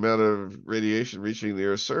reduce the amount of radiation reaching the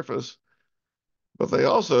Earth's surface. But they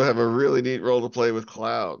also have a really neat role to play with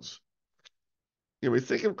clouds. We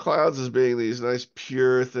think of clouds as being these nice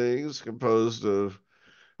pure things composed of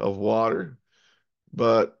water,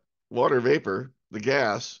 but water vapor, the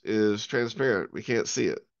gas, is transparent. We can't see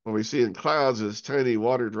it. What we see in clouds is tiny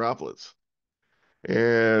water droplets.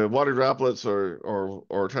 And water droplets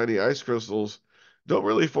or tiny ice crystals don't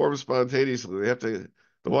really form spontaneously. The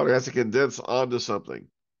water has to condense onto something.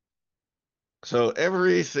 So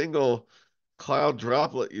every single cloud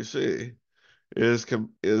droplet you see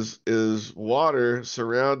is water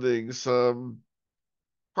surrounding some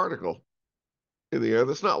particle in the air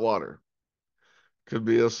that's not water. Could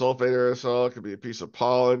be a sulfate aerosol, could be a piece of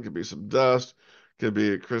pollen, could be some dust, could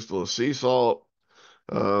be a crystal of sea salt,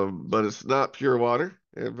 but it's not pure water.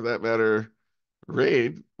 And for that matter,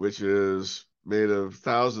 rain, which is made of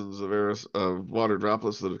thousands of water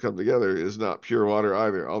droplets that have come together, is not pure water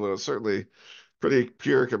either, although it's certainly pretty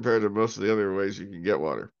pure compared to most of the other ways you can get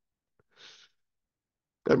water.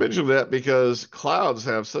 I mention that because clouds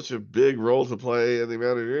have such a big role to play in the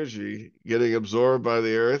amount of energy getting absorbed by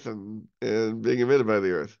the Earth and being emitted by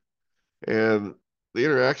the Earth. And the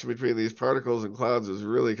interaction between these particles and clouds is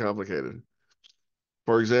really complicated.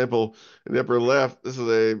 For example, in the upper left, this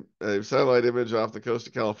is a satellite image off the coast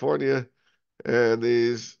of California, and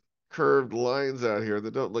these curved lines out here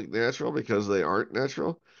that don't look natural because they aren't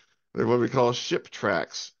natural. They're what we call ship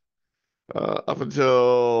tracks. Up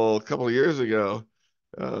until a couple of years ago,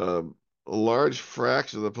 a large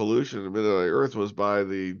fraction of the pollution emitted on Earth was by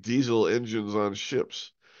the diesel engines on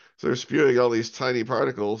ships. So they're spewing all these tiny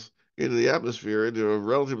particles into the atmosphere, into a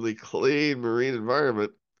relatively clean marine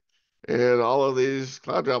environment, and all of these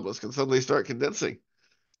cloud droplets can suddenly start condensing.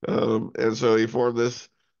 And so you form this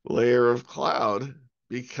layer of cloud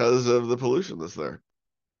because of the pollution that's there.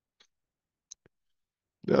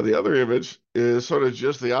 Now, the other image is sort of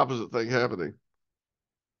just the opposite thing happening.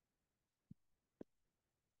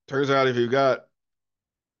 Turns out if you've got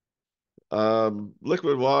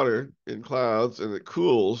liquid water in clouds and it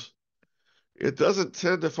cools, it doesn't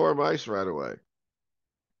tend to form ice right away,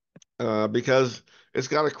 because it's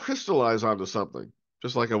got to crystallize onto something,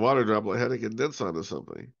 just like a water droplet had to condense onto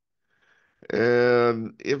something.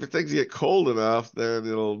 And if things get cold enough, then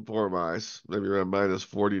it'll form ice, maybe around minus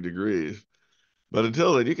 40 degrees. But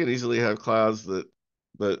until then, you can easily have clouds that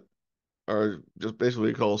are just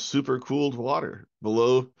basically called super cooled water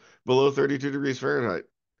below 32 degrees Fahrenheit.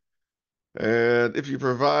 And if you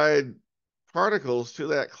provide particles to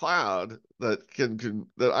that cloud that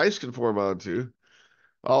that ice can form onto,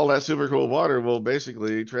 all that super cold water will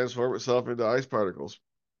basically transform itself into ice particles.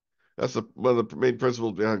 That's one of the main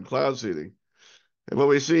principles behind cloud seeding. And what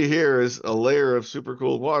we see here is a layer of super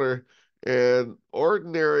cooled water, and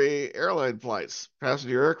ordinary airline flights,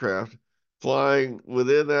 passenger aircraft, flying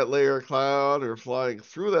within that layer of cloud or flying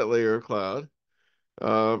through that layer of cloud,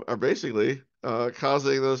 are basically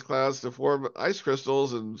causing those clouds to form ice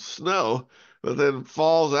crystals and snow that then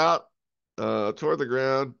falls out toward the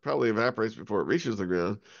ground, probably evaporates before it reaches the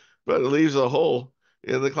ground, but it leaves a hole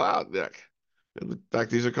in the cloud deck. In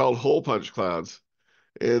fact, these are called hole punch clouds.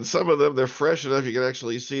 And some of them, they're fresh enough you can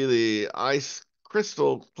actually see the ice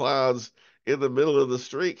crystal clouds in the middle of the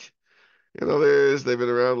streak. And others, they've been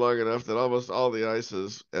around long enough that almost all the ice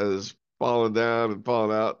has fallen down and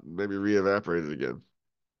fallen out and maybe re-evaporated again.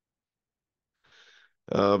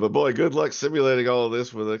 But boy, good luck simulating all of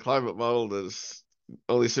this with a climate model that's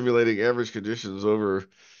only simulating average conditions over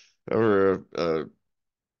a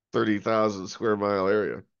 30,000 square mile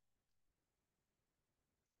area.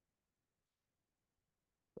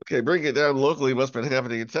 Okay, bringing it down locally, what's been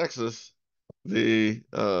happening in Texas. What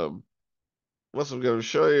I'm going to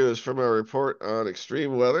show you is from our report on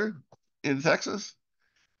extreme weather in Texas.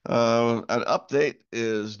 An update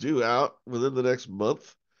is due out within the next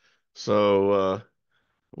month. So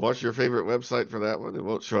watch your favorite website for that one. It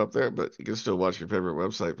won't show up there, but you can still watch your favorite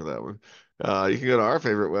website for that one. You can go to our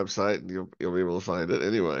favorite website and you'll be able to find it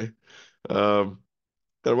anyway. I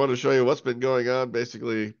want to show you what's been going on,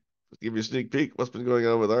 basically give you a sneak peek what's been going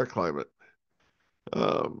on with our climate.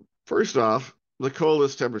 First off, the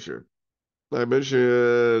coldest temperature. I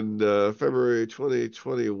mentioned February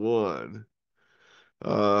 2021.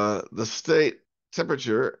 The state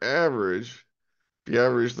temperature average, if you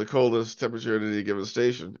average the coldest temperature at any given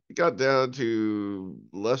station, it got down to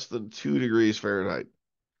less than 2 degrees Fahrenheit.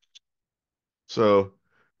 So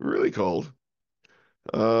really cold.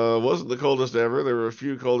 Wasn't the coldest ever. There were a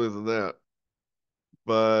few colder than that.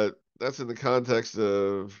 But that's in the context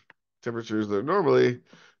of temperatures that normally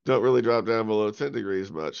don't really drop down below 10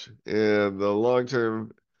 degrees much. And the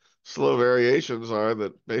long-term slow variations are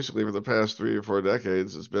that basically for the past 3 or 4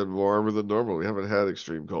 decades, it's been warmer than normal. We haven't had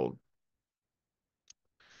extreme cold.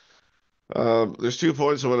 There's 2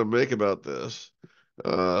 points I want to make about this.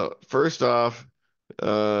 First off,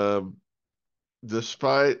 um,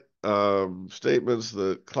 despite statements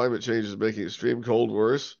that climate change is making extreme cold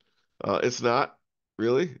worse, it's not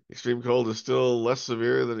really. Extreme cold is still less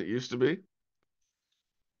severe than it used to be.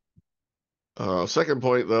 Second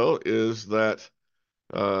point, though, is that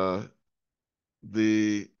the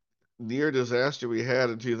near disaster we had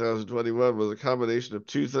in 2021 was a combination of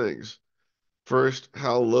 2 things. First,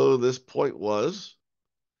 how low this point was,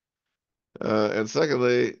 and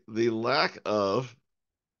secondly, the lack of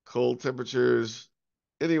cold temperatures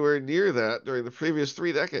anywhere near that during the previous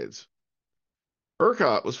 3 decades.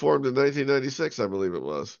 ERCOT was formed in 1996, I believe it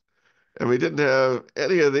was, and we didn't have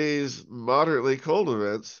any of these moderately cold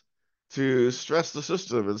events to stress the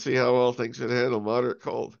system and see how well things can handle moderate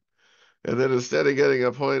cold. And then instead of getting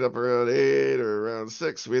a point up around 8 or around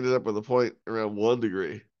 6, we ended up with a point around 1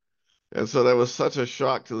 degree. And so that was such a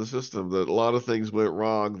shock to the system that a lot of things went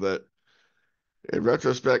wrong that in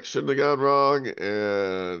retrospect shouldn't have gone wrong,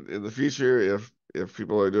 and in the future, if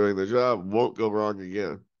people are doing their job, won't go wrong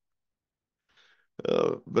again.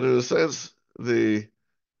 But in a sense, you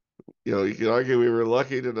can argue we were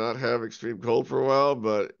lucky to not have extreme cold for a while,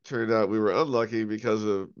 but it turned out we were unlucky because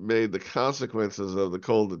it made the consequences of the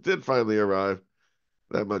cold that did finally arrive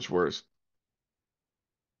that much worse.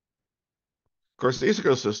 Of course, the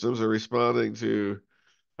ecosystems are responding to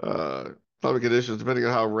climate conditions depending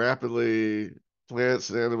on how rapidly plants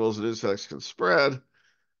and animals and insects can spread.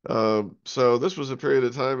 So this was a period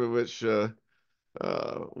of time in which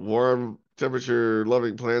warm temperature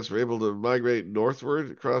loving plants were able to migrate northward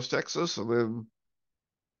across Texas, and then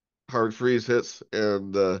hard freeze hits,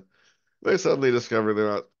 and they suddenly discover they're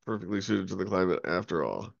not perfectly suited to the climate after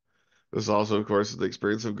all. This also, of course, is the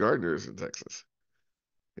experience of gardeners in Texas.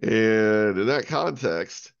 And in that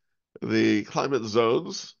context, the climate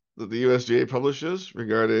zones that the USDA publishes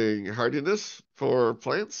regarding hardiness for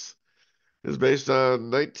plants is based on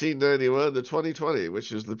 1991 to 2020,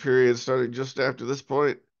 which is the period starting just after this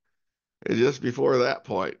point and just before that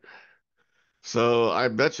point. So I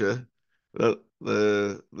bet you that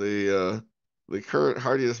the current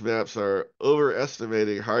hardiness maps are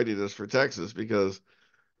overestimating hardiness for Texas because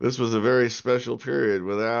this was a very special period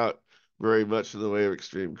without very much in the way of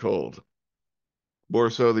extreme cold.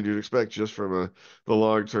 More so than you'd expect just from the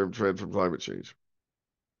long-term trend from climate change.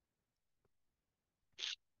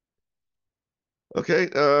 Okay,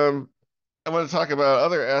 I want to talk about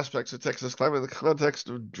other aspects of Texas climate in the context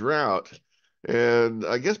of drought. And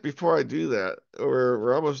I guess before I do that,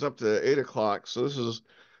 we're almost up to 8 o'clock, so this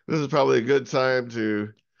is probably a good time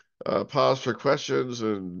to pause for questions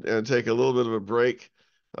and take a little bit of a break,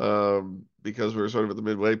 because we're sort of at the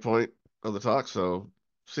midway point of the talk. So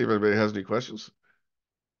see if anybody has any questions.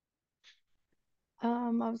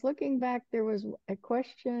 I was looking back, there was a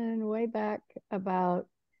question way back about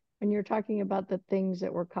when you're talking about the things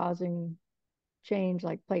that were causing change,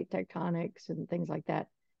 like plate tectonics and things like that.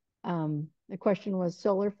 The question was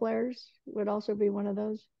solar flares would also be one of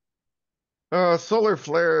those. Solar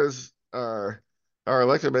flares are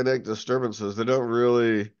electromagnetic disturbances. They don't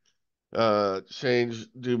really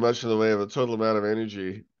do much in the way of a total amount of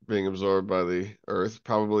energy being absorbed by the Earth.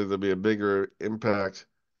 Probably there'll be a bigger impact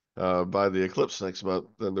by the eclipse next month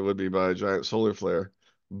than there would be by a giant solar flare.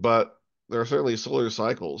 But there are certainly solar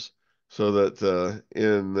cycles, so that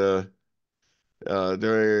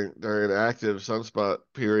during an active sunspot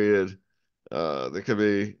period, there could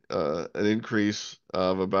be an increase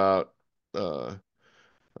of about uh,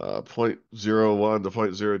 0.01 to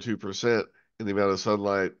 0.02% in the amount of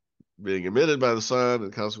sunlight being emitted by the sun,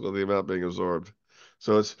 and consequently the amount being absorbed.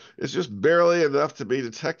 So it's just barely enough to be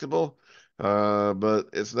detectable, but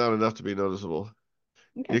it's not enough to be noticeable.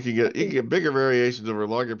 You Okay, can get thank you can you. get bigger variations over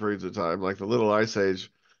longer periods of time, like the Little Ice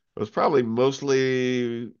Age was probably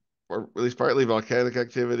mostly, or at least partly, volcanic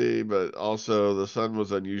activity, but also the sun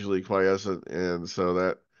was unusually quiescent, and so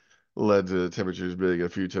that led to temperatures being a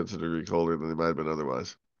few tenths of a degree colder than they might have been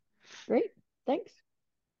otherwise. Great, thanks.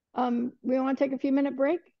 We want to take a few minute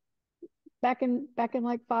break. Back in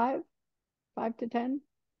like 5 to 10.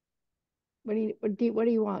 What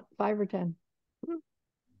do you want? 5 or 10?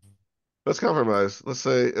 Let's compromise. Let's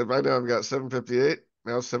say right now I've got 7:58.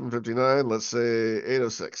 Now it's 7:59. Let's say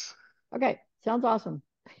 8:06. Okay, sounds awesome.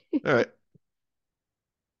 All right.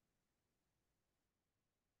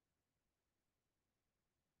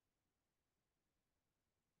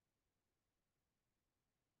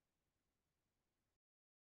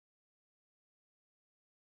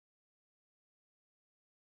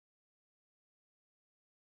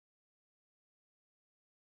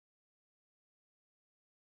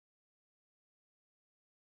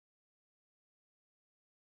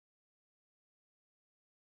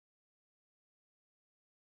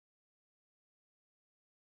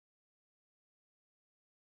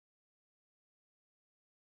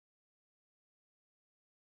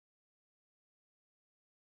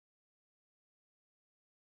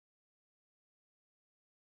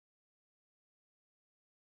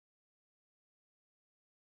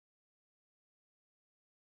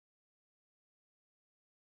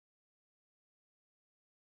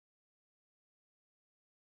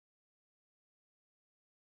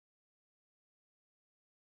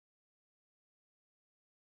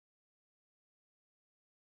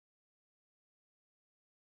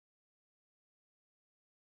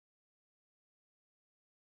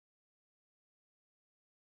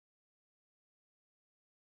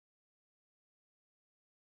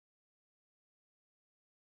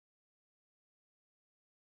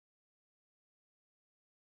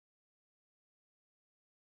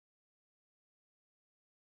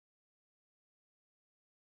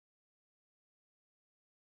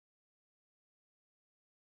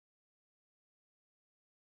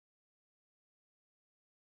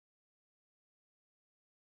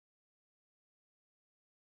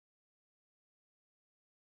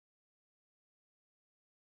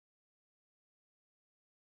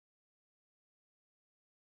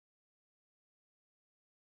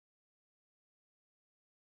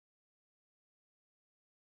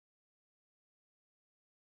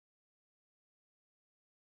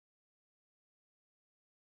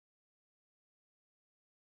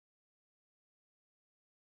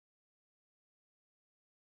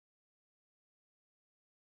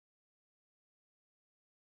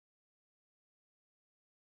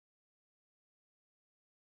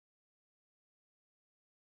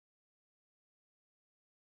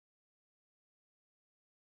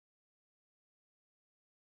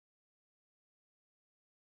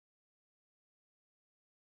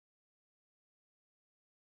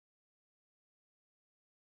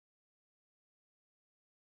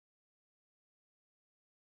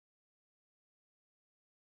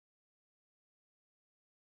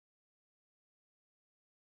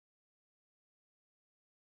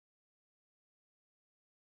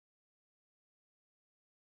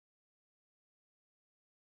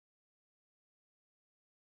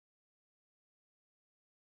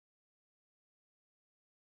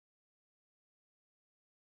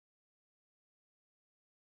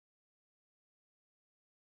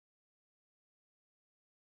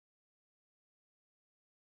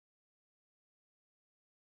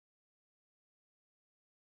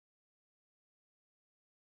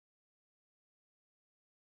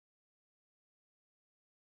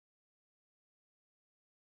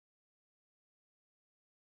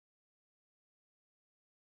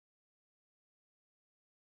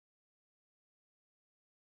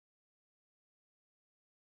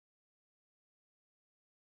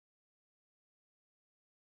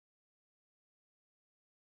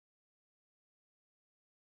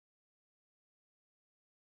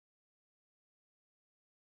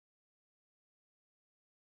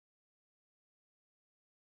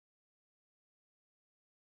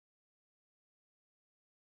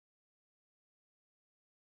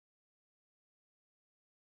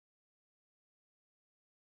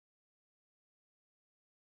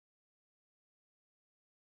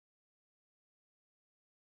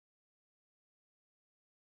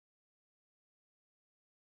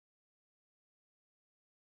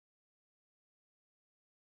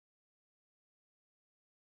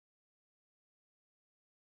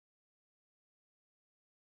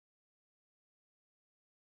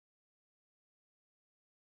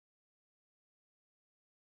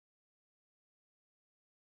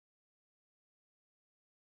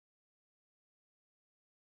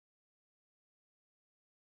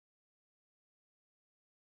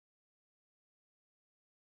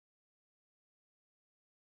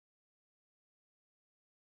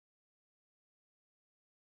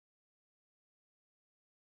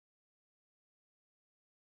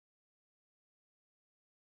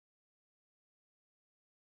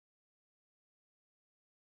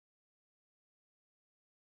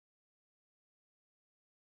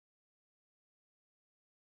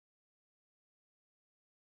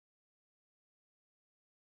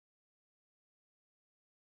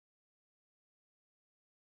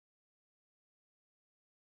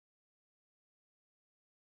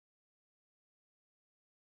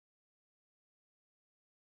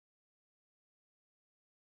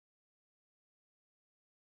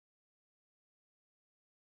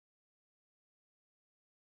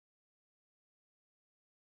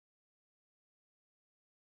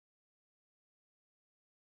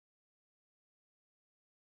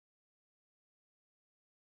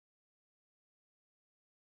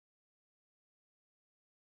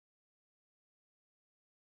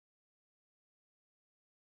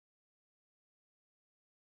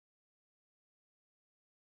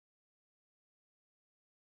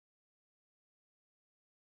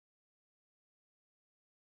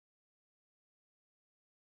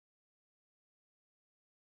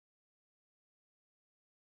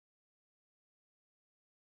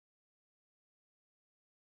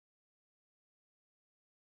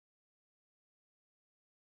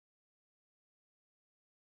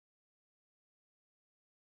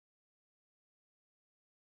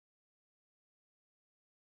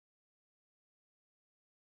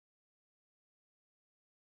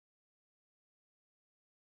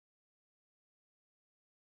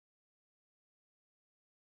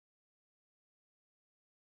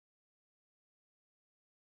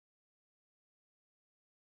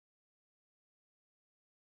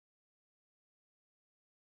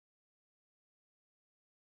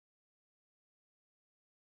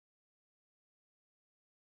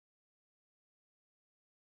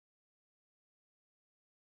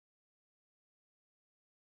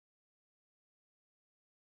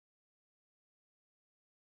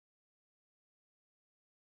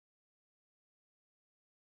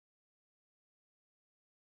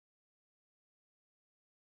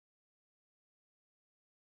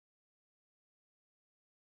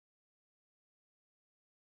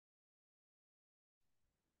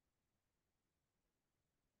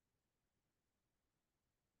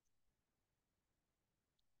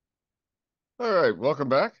 All right, welcome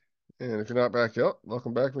back. And if you're not back yet,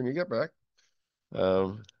 welcome back when you get back.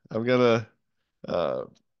 I'm gonna uh,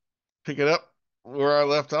 pick it up where I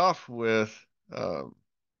left off with um,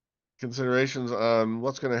 considerations on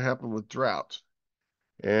what's going to happen with drought.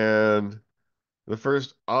 And the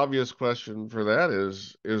first obvious question for that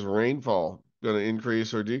is rainfall going to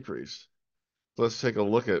increase or decrease? Let's take a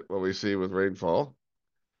look at what we see with rainfall.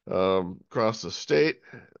 Across the state,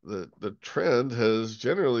 the trend has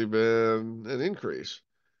generally been an increase.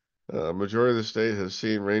 Majority of the state has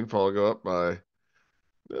seen rainfall go up by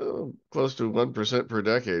close to 1% per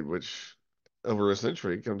decade, which over a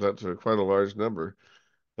century comes out to quite a large number.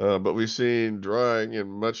 But we've seen drying in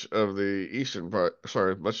much of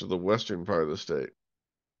the much of the western part of the state.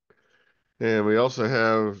 And we also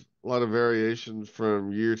have a lot of variations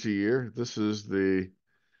from year to year. This is the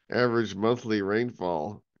average monthly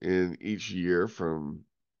rainfall in each year from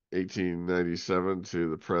 1897 to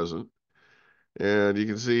the present. And you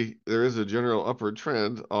can see there is a general upward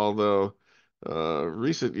trend, although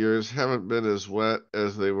recent years haven't been as wet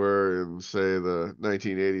as they were in, say, the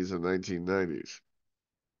 1980s and 1990s.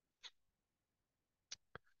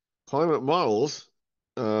 Climate models,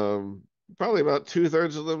 probably about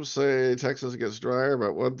 2/3 of them say Texas gets drier,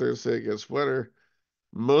 about 1/3 say it gets wetter.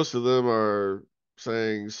 Most of them are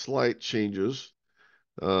saying slight changes,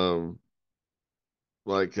 um,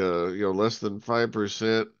 like less than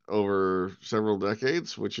 5% over several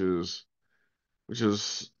decades, which is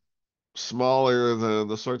smaller than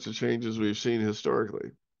the sorts of changes we've seen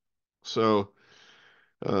historically. So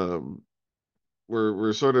um,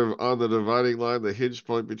 we're sort of on the dividing line, the hinge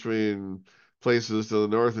point between places to the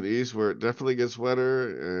north and east where it definitely gets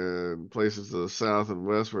wetter, and places to the south and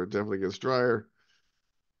west where it definitely gets drier.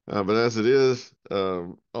 But as it is,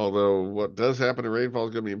 although what does happen to rainfall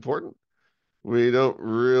is going to be important, we don't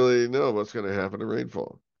really know what's going to happen to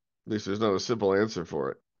rainfall. At least there's not a simple answer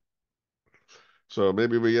for it. So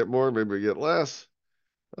maybe we get more, maybe we get less.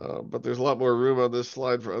 But there's a lot more room on this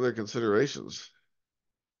slide for other considerations.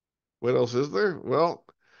 What else is there? Well,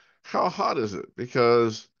 how hot is it?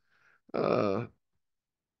 Because uh,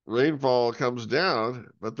 rainfall comes down,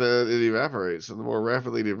 but then it evaporates. And the more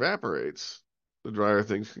rapidly it evaporates, the drier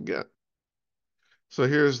things can get. So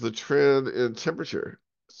here's the trend in temperature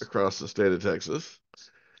across the state of Texas.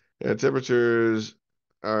 And temperatures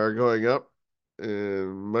are going up in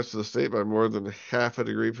much of the state by more than half a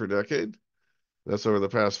degree per decade. That's over the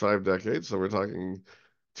past 5 decades. So we're talking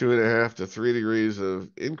 2.5 to 3 degrees of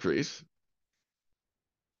increase.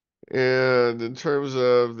 And in terms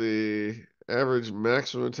of the average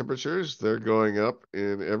maximum temperatures, they're going up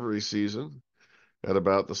in every season at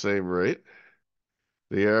about the same rate.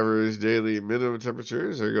 The average daily minimum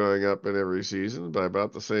temperatures are going up in every season by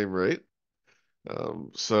about the same rate.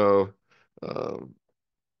 So, um,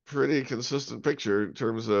 pretty consistent picture in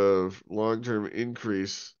terms of long-term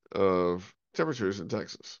increase of temperatures in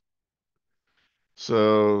Texas.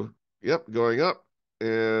 So, yep, going up.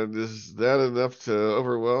 And is that enough to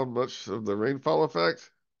overwhelm much of the rainfall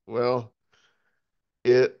effect? Well,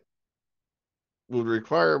 it would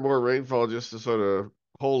require more rainfall just to sort of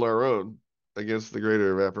hold our own against the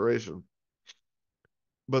greater evaporation.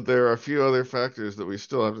 But there are a few other factors that we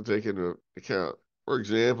still have to take into account. For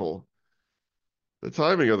example, the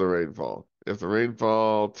timing of the rainfall. If the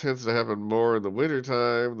rainfall tends to happen more in the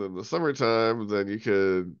wintertime than the summertime, then you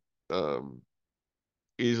could um,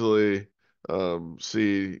 easily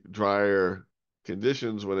see drier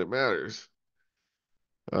conditions when it matters.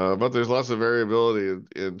 But there's lots of variability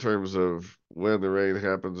in terms of when the rain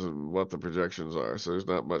happens and what the projections are, so there's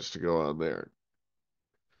not much to go on there.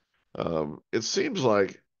 It seems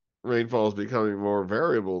like rainfall is becoming more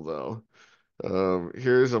variable, though.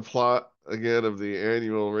 Here's a plot again of the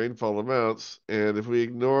annual rainfall amounts, and if we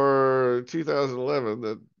ignore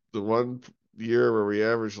 2011, the one year where we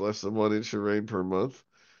averaged less than 1 inch of rain per month,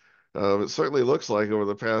 it certainly looks like over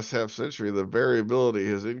the past half century, the variability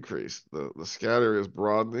has increased. The scatter is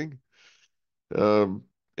broadening.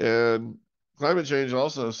 And climate change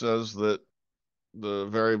also says that the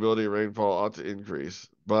variability of rainfall ought to increase,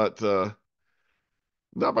 but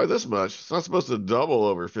not by this much. It's not supposed to double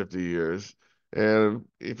over 50 years. And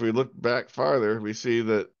if we look back farther, we see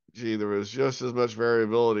that, gee, there was just as much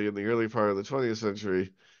variability in the early part of the 20th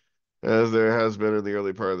century as there has been in the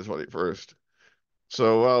early part of the 21st.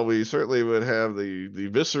 So while we certainly would have the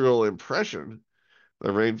visceral impression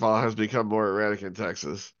that rainfall has become more erratic in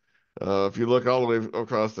Texas, if you look all the way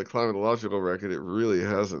across the climatological record, it really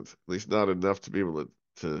hasn't, at least not enough to be able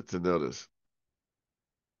to notice.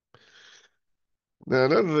 Now,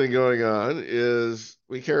 another thing going on is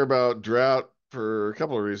we care about drought for a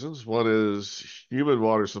couple of reasons. One is human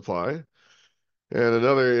water supply. And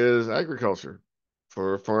another is agriculture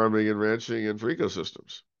for farming and ranching and for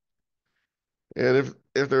ecosystems. And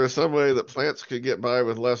if there was some way that plants could get by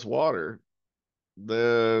with less water,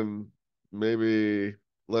 then maybe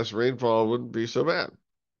less rainfall wouldn't be so bad.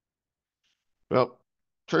 Well,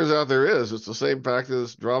 turns out there is. It's the same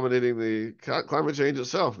factors dominating the climate change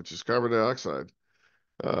itself, which is carbon dioxide.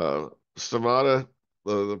 Stomata,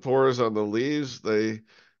 the pores on the leaves, they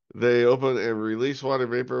open and release water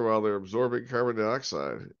vapor while they're absorbing carbon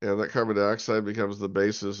dioxide, and that carbon dioxide becomes the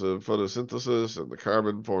basis of photosynthesis, and the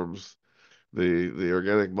carbon forms the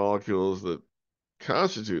organic molecules that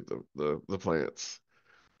constitute the plants.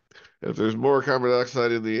 If there's more carbon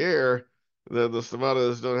dioxide in the air, then the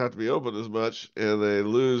stomatas don't have to be open as much, and they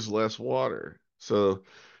lose less water. So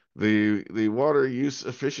the water use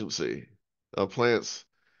efficiency of plants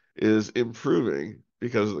is improving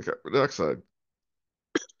because of the carbon dioxide.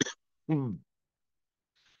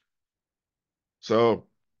 So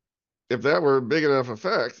if that were a big enough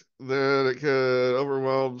effect, then it could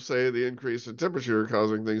overwhelm, say, the increase in temperature,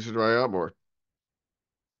 causing things to dry out more.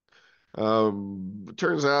 It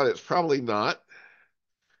turns out it's probably not.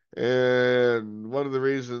 And one of the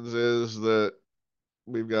reasons is that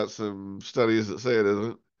we've got some studies that say it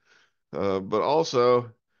isn't. But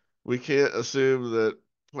also, we can't assume that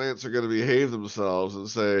plants are going to behave themselves and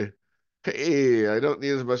say, "Hey, I don't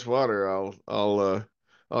need as much water.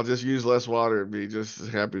 I'll just use less water and be just as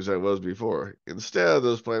happy as I was before." Instead,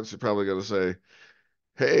 those plants are probably going to say,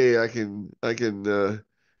 "Hey, I can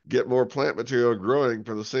get more plant material growing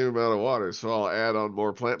for the same amount of water, so I'll add on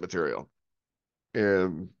more plant material."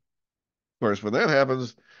 And of course, when that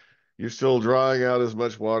happens, you're still drawing out as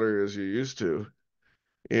much water as you used to.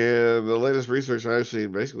 And the latest research I've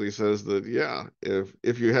seen basically says that, yeah,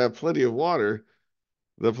 if you have plenty of water,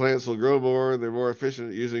 the plants will grow more and they're more efficient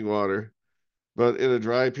at using water. But in a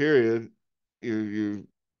dry period, you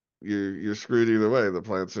you you're screwed either way. The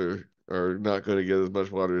plants are not going to get as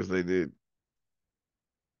much water as they need.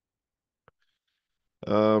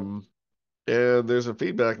 Um, and there's a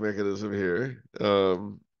feedback mechanism here.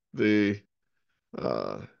 The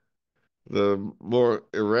uh, the more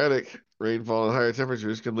erratic rainfall and higher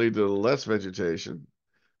temperatures can lead to less vegetation,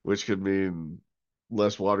 which could mean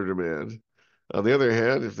less water demand. On the other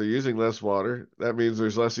hand, if they're using less water, that means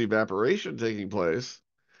there's less evaporation taking place.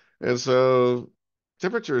 And so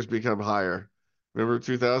temperatures become higher. Remember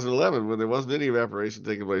 2011 when there wasn't any evaporation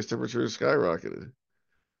taking place, temperatures skyrocketed.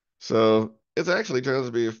 So it's actually turns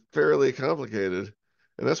to be fairly complicated.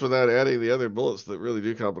 And that's without adding the other bullets that really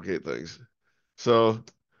do complicate things. So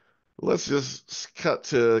let's just cut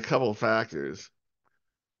to a couple factors.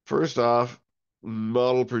 First off,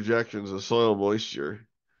 model projections of soil moisture,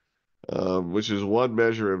 which is one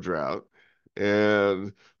measure of drought.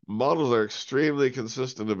 And models are extremely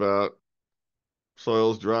consistent about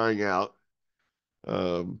soils drying out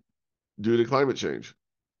um, due to climate change.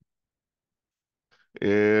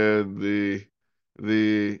 And the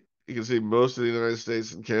you can see most of the United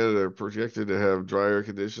States and Canada are projected to have drier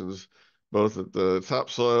conditions both at the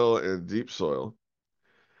topsoil and deep soil.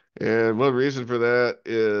 And one reason for that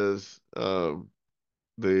is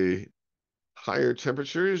the higher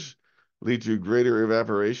temperatures lead to greater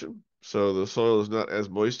evaporation, so the soil is not as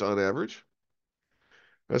moist on average.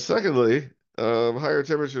 Secondly, higher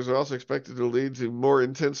temperatures are also expected to lead to more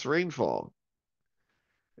intense rainfall.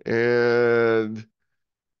 And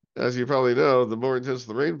as you probably know, the more intense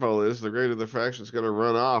the rainfall is, the greater the fraction is going to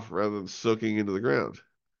run off rather than soaking into the ground.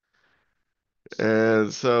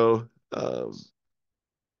 And so,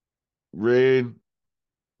 rain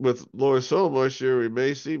with lower soil moisture, we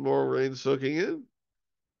may see more rain soaking in,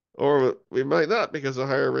 or we might not because of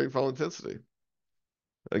higher rainfall intensity.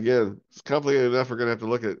 Again, it's complicated enough. We're going to have to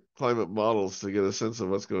look at climate models to get a sense of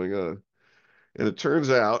what's going on. And it turns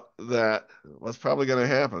out that what's probably going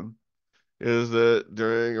to happen is that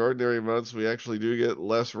during ordinary months, we actually do get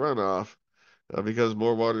less runoff because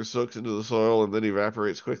more water soaks into the soil and then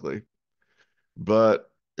evaporates quickly. But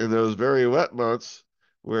in those very wet months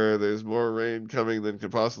where there's more rain coming than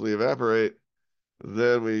could possibly evaporate,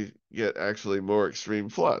 then we get actually more extreme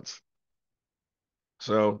floods.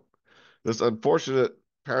 So this unfortunate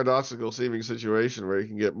paradoxical seeming situation where you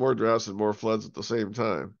can get more droughts and more floods at the same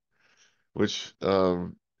time, which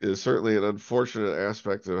is certainly an unfortunate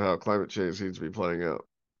aspect of how climate change seems to be playing out.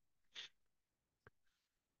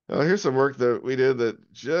 Here's some work that we did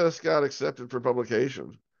that just got accepted for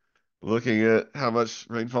publication, looking at how much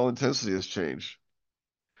rainfall intensity has changed.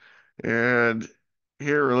 And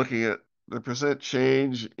here we're looking at the percent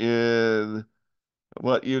change in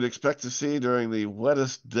what you'd expect to see during the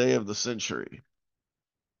wettest day of the century.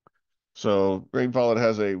 So rainfall, it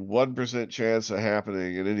has a 1% chance of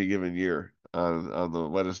happening in any given year on the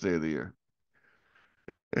wettest day of the year.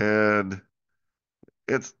 And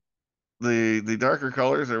it's the darker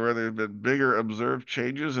colors are where there have been bigger observed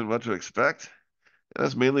changes in what to expect. And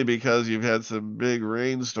that's mainly because you've had some big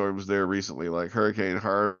rainstorms there recently, like Hurricane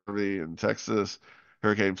Harvey in Texas,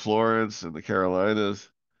 Hurricane Florence in the Carolinas.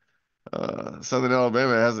 Southern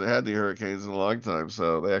Alabama hasn't had any hurricanes in a long time,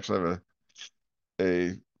 so they actually have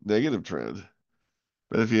a negative trend.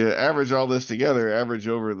 But if you average all this together, average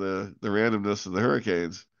over the randomness of the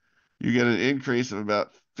hurricanes, you get an increase of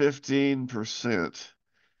about 15%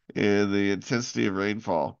 in the intensity of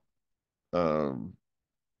rainfall that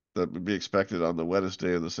would be expected on the wettest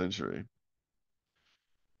day of the century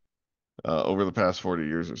over the past 40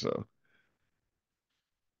 years or so.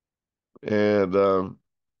 And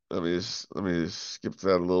let me skip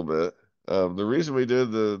that a little bit. The reason we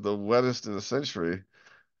did the wettest in the century,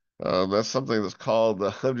 that's something that's called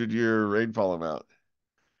the 100-year rainfall amount.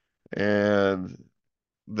 And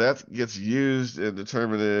that gets used in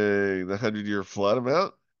determining the 100-year flood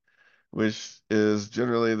amount, which is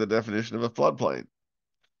generally the definition of a floodplain.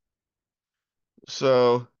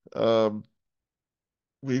 So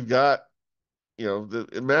we've got,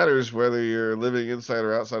 it matters whether you're living inside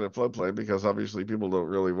or outside a floodplain, because obviously people don't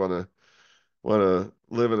really want to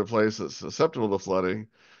live in a place that's susceptible to flooding.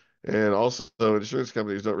 And also insurance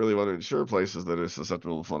companies don't really want to insure places that are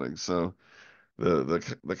susceptible to flooding. So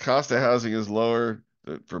the cost of housing is lower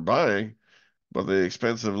for buying, but the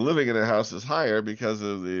expense of living in a house is higher because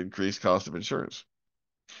of the increased cost of insurance.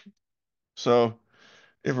 So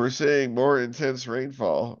if we're seeing more intense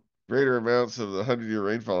rainfall, greater amounts of the 100-year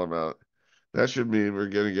rainfall amount, that should mean we're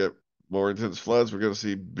going to get more intense floods. We're going to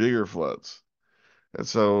see bigger floods. And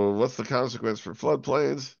so what's the consequence for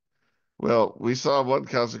floodplains? Well, we saw one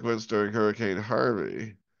consequence during Hurricane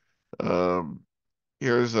Harvey. Um,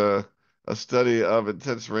 Here's a study of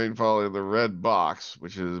intense rainfall in the red box,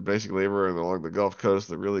 which is basically everywhere along the Gulf Coast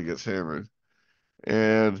that really gets hammered.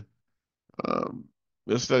 And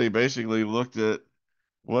this study basically looked at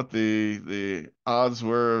what the odds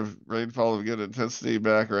were of rainfall of good intensity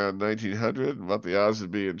back around 1900 and what the odds would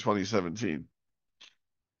be in 2017.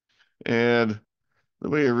 And the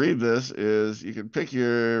way you read this is you can pick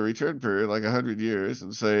your return period, like 100 years,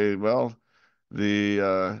 and say, well, the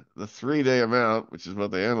 3-day amount, which is what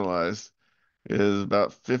they analyzed, is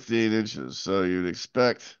about 15 inches. So you'd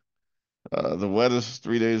expect the wettest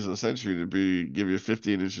 3 days of the century to give you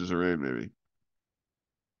 15 inches of rain, maybe.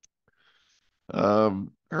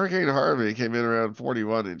 Hurricane Harvey came in around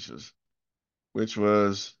 41 inches, which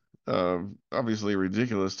was obviously a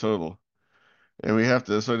ridiculous total. And we have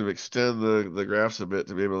to sort of extend the graphs a bit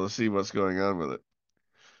to be able to see what's going on with it.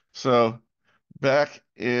 So back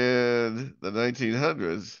in the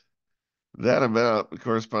 1900s, that amount would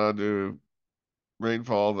correspond to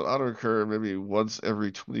rainfall that ought to occur maybe once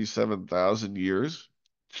every 27,000 years,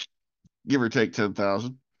 give or take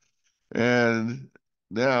 10,000. And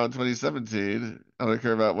now in 2017, ought to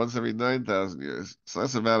occur about once every 9,000 years. So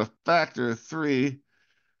that's about a factor of 3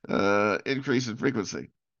 increase in frequency.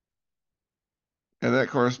 And that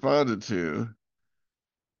corresponded to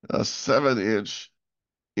a 7-inch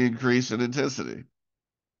increase in intensity.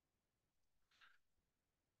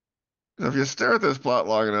 Now, if you stare at this plot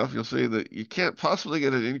long enough, you'll see that you can't possibly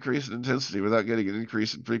get an increase in intensity without getting an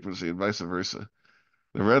increase in frequency and vice versa.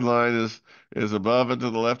 The red line is above and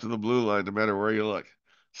to the left of the blue line, no matter where you look.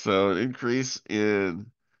 So an increase in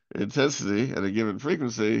intensity at a given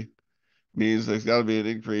frequency means there's got to be an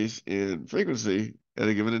increase in frequency at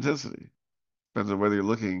a given intensity. Depends on whether you're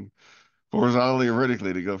looking horizontally or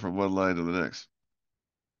vertically to go from one line to the next.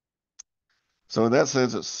 So in that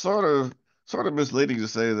sense, it's sort of misleading to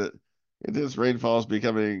say that intense rainfall is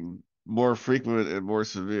becoming more frequent and more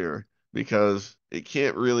severe, because it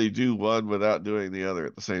can't really do one without doing the other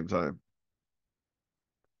at the same time.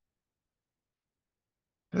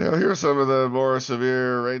 Now, here are some of the more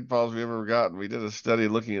severe rainfalls we've ever gotten. We did a study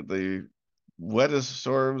looking at the wettest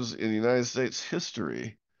storms in the United States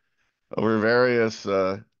history over various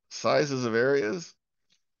sizes of areas,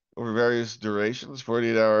 over various durations,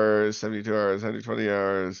 48 hours, 72 hours, 120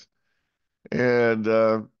 hours. And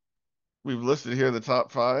we've listed here the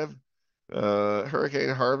top 5.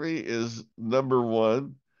 Hurricane Harvey is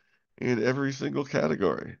 #1 in every single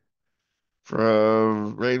category,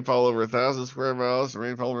 from rainfall over 1,000 square miles to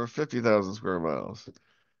rainfall over 50,000 square miles.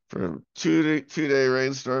 From two-day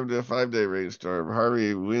rainstorm to a 5-day rainstorm,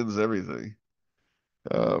 Harvey wins everything.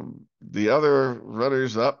 The other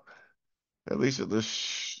runners up, at least at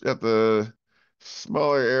the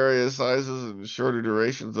Smaller area sizes and shorter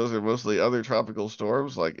durations, those are mostly other tropical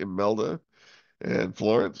storms like Imelda and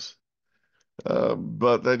Florence.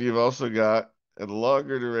 But then you've also got, at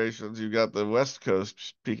longer durations, you've got the West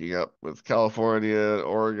Coast peaking up with California,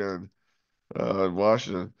 Oregon, and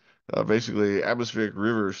Washington. Basically, atmospheric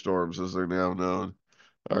river storms, as they're now known,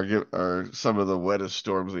 are some of the wettest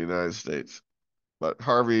storms in the United States. But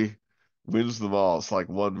Harvey wins them all. It's like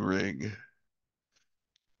one ring.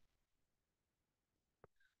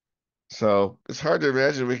 So it's hard to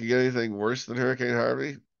imagine we could get anything worse than Hurricane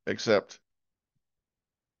Harvey, except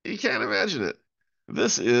you can't imagine it.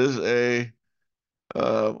 This is uh,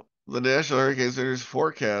 the National Hurricane Center's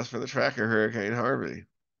forecast for the tracker Hurricane Harvey,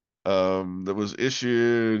 that was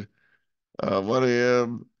issued 1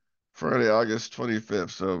 a.m. Friday, August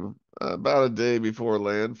 25th, so about a day before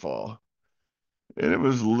landfall. And it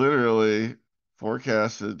was literally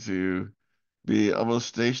forecasted to be almost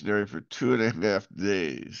stationary for 2.5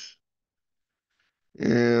 days.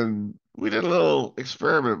 And we did a little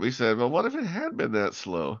experiment. We said, well, what if it had been that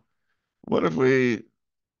slow? What if we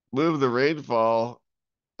move the rainfall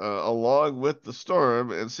along with the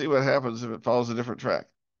storm and see what happens if it follows a different track?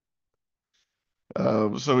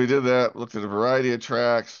 So we did that, looked at a variety of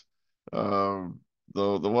tracks. The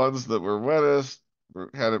ones that were wettest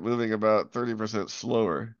had it moving about 30%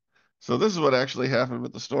 slower. So this is what actually happened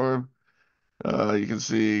with the storm. You can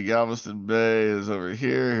see Galveston Bay is over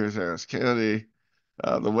here. Here's Harris County.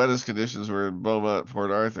 The wettest conditions were in Beaumont, Port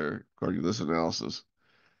Arthur, according to this analysis.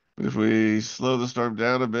 But if we slow the storm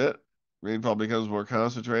down a bit, rainfall becomes more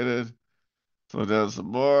concentrated. Slow down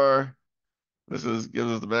some more. Gives us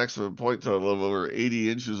the maximum point total of over 80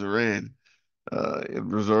 inches of rain in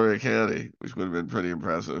Brazoria County, which would have been pretty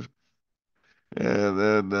impressive. And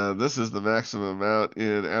then this is the maximum amount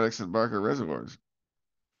in Addicks and Barker reservoirs.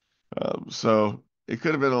 So it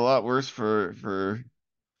could have been a lot worse for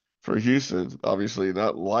Houston. Obviously,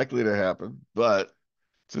 not likely to happen, but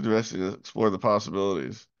it's interesting to explore the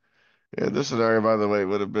possibilities. And this scenario, by the way,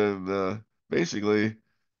 would have been basically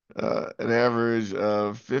an average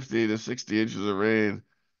of 50 to 60 inches of rain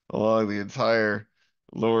along the entire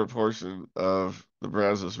lower portion of the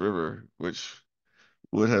Brazos River, which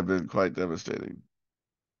would have been quite devastating.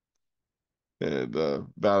 And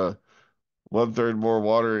about 1/3 more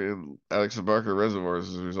water in Addicks and Barker reservoirs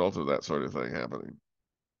as a result of that sort of thing happening.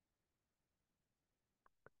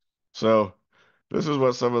 So this is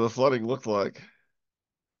what some of the flooding looked like.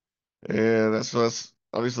 And that's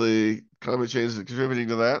obviously climate change is contributing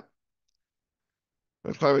to that.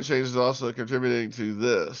 But climate change is also contributing to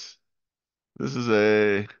this. This is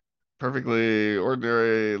a perfectly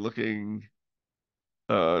ordinary looking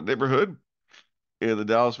neighborhood in the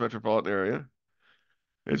Dallas metropolitan area.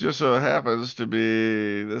 It just so happens to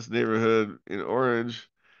be this neighborhood in orange,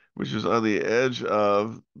 which is on the edge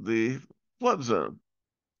of the flood zone.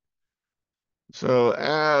 So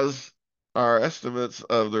as our estimates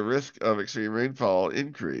of the risk of extreme rainfall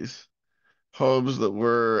increase, homes that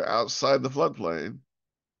were outside the floodplain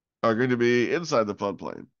are going to be inside the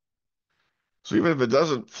floodplain. So even if it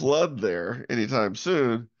doesn't flood there anytime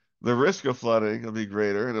soon, the risk of flooding will be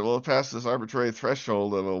greater, and it will pass this arbitrary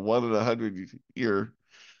threshold of a 1 in 100-year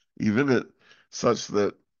event, such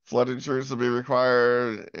that flood insurance will be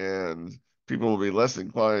required, and people will be less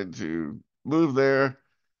inclined to move there.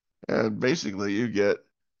 And basically, you get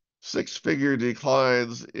six-figure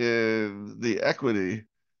declines in the equity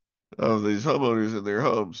of these homeowners in their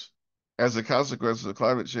homes as a consequence of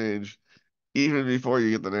climate change, even before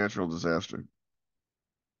you get the natural disaster.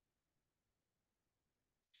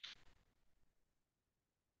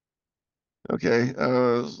 Okay,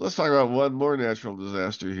 let's talk about one more natural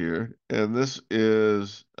disaster here, and this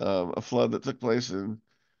is a flood that took place in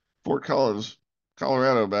Fort Collins,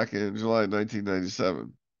 Colorado, back in July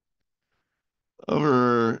 1997.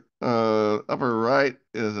 Over upper right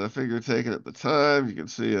is a figure taken at the time. You can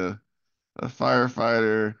see a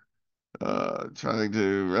firefighter trying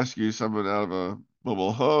to rescue someone out of a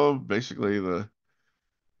mobile home. Basically, the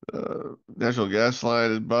natural gas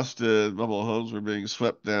line had busted. Mobile homes were being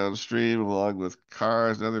swept downstream along with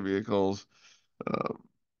cars and other vehicles. Uh,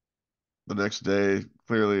 the next day,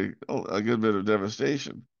 clearly a good bit of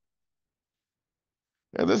devastation.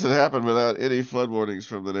 And this had happened without any flood warnings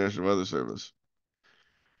from the National Weather Service.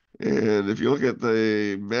 And if you look at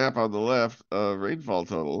the map on the left of rainfall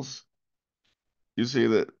totals, you see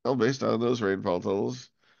that, based on those rainfall totals,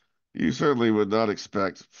 you certainly would not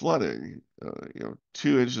expect flooding.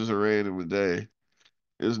 2 inches of rain in a day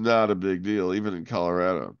is not a big deal, even in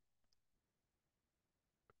Colorado.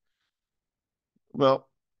 Well,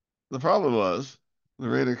 the problem was the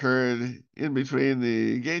rain occurred in between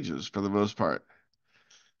the gauges for the most part.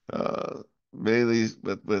 uh, mainly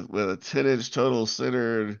with a 10-inch total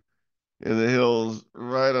centered in the hills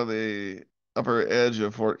right on the upper edge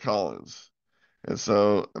of Fort Collins. And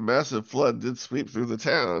so a massive flood did sweep through the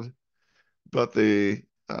town, but the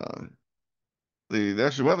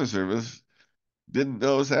National Weather Service didn't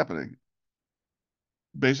know it was happening.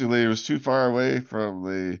 Basically, it was too far away from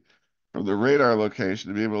the radar location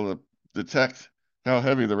to be able to detect how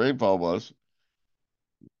heavy the rainfall was.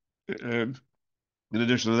 And in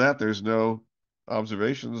addition to that, there's no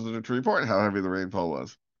observations that are to report how heavy the rainfall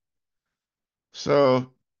was.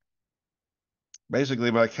 So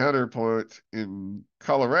basically, my counterpoint in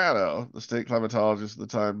Colorado, the state climatologist at the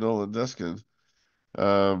time, Nolan Deskin,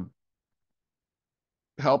 um,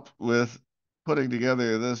 helped with putting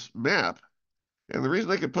together this map. And the reason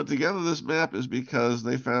they could put together this map is because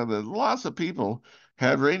they found that lots of people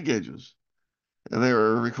had rain gauges and they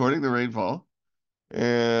were recording the rainfall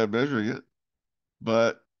and measuring it,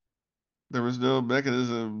 but there was no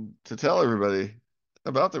mechanism to tell everybody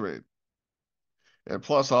about the rain. And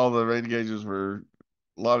plus, all the rain gauges were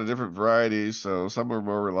a lot of different varieties, so some were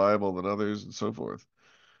more reliable than others, and so forth.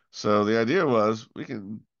 So the idea was we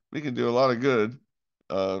can do a lot of good,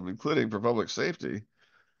 including for public safety,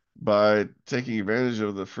 by taking advantage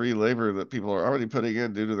of the free labor that people are already putting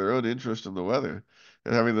in due to their own interest in the weather,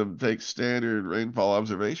 and having them take standard rainfall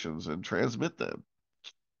observations and transmit them.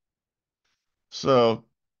 So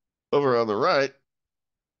over on the right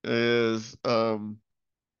is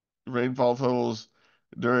rainfall totals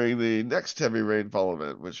during the next heavy rainfall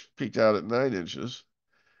event, which peaked out at 9 inches.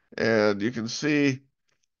 And you can see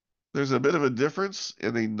there's a bit of a difference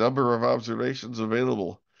in the number of observations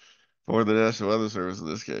available for the National Weather Service in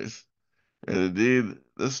this case. And indeed,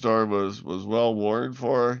 this storm was well warned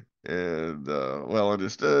for and well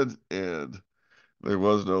understood, and there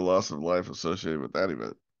was no loss of life associated with that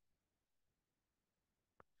event.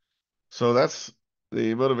 So that's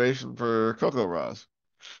the motivation for CoCoRaHS,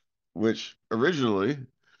 which originally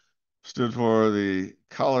stood for the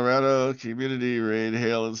Colorado Community Rain,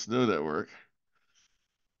 Hail, and Snow Network.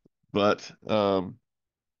 But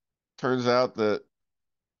turns out that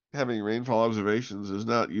having rainfall observations is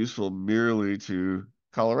not useful merely to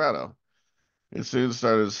Colorado. It soon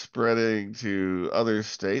started spreading to other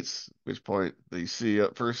states, at which point the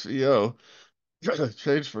first CEO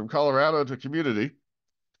changed from Colorado to community.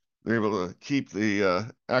 They're able to keep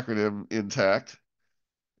the acronym intact.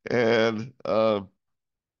 And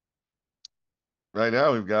right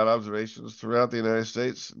now we've got observations throughout the United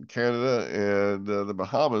States and Canada and the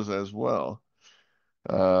Bahamas as well.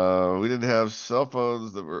 We didn't have cell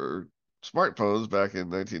phones that were smartphones back in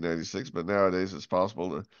 1996, but nowadays it's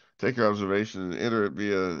possible to take your observation and enter it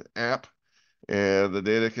via an app, and the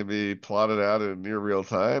data can be plotted out in near real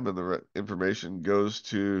time, and the information goes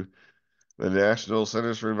to the National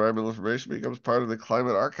Centers for Environmental Information, becomes part of the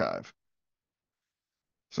climate archive.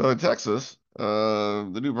 So in Texas,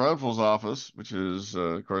 the New Braunfels office, which is,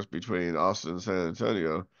 of course, between Austin and San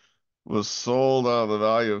Antonio, was sold on the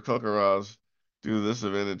value of CoCoRaHS due to this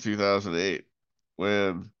event in 2008,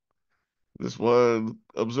 when this one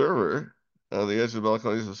observer on the edge of the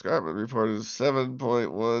Balcones Escarpment reported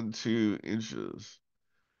 7.12 inches,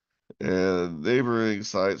 and neighboring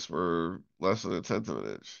sites were less than 1/10 of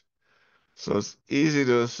an inch. So it's easy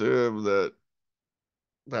to assume that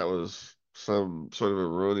that was some sort of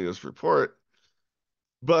erroneous report,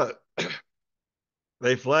 but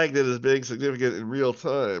they flagged it as being significant in real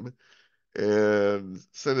time and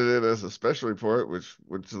sent it in as a special report, which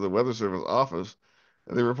went to the Weather Service office.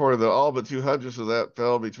 And they reported that all but 200 of that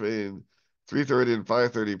fell between 3:30 and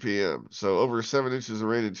 5:30 p.m. So over 7 inches of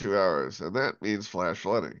rain in 2 hours, and that means flash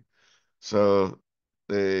flooding. So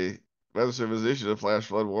the Weather Service issued a flash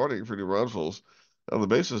flood warning for New Braunfels on the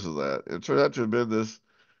basis of that. It turned out to have been this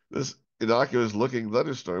innocuous looking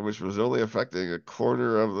thunderstorm, which was only affecting a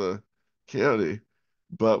corner of the county,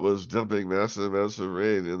 but was dumping massive amounts of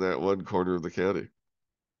rain in that one corner of the county.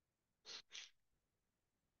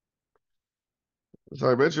 So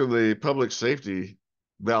I mentioned the public safety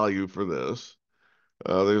value for this.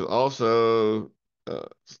 There's also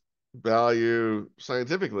value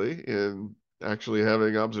scientifically in actually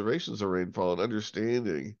having observations of rainfall and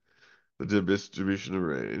understanding the distribution of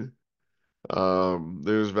rain.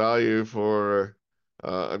 There's value for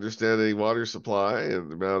understanding water supply and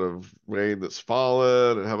the amount of rain that's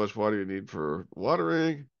fallen and how much water you need for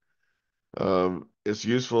watering. It's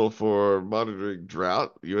useful for monitoring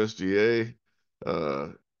drought. USDA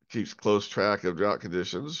keeps close track of drought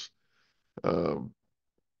conditions. Um,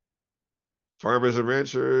 Farmers and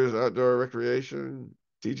ranchers, outdoor recreation,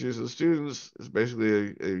 teachers and students is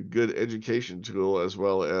basically a good education tool as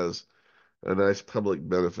well as a nice public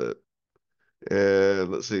benefit. And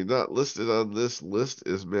let's see, not listed on this list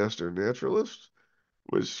is Master Naturalist,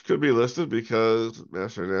 which could be listed because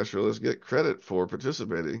Master Naturalists get credit for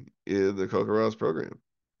participating in the CoCoRaHS program.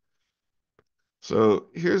 So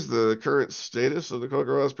here's the current status of the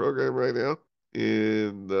CoCoRaHS program right now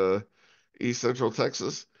in East Central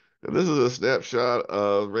Texas. And this is a snapshot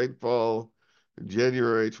of rainfall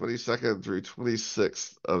January 22nd through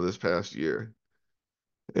 26th of this past year.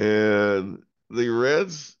 And the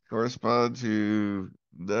reds correspond to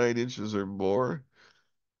 9 inches or more.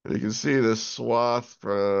 And you can see this swath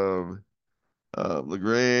from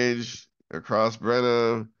LaGrange, across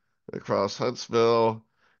Brenham, across Huntsville,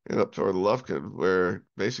 and up toward Lufkin, where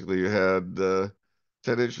basically you had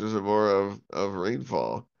 10 inches or more of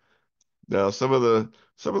rainfall. Now, some of the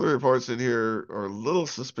reports in here are a little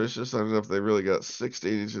suspicious. I don't know if they really got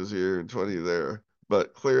 16 inches here and 20 there,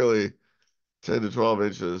 but clearly 10 to 12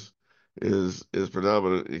 inches is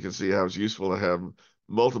predominant. You can see how it's useful to have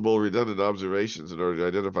multiple redundant observations in order to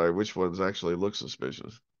identify which ones actually look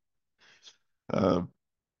suspicious. Um,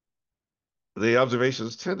 the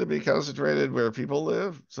observations tend to be concentrated where people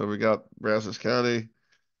live. So we got Brazos County.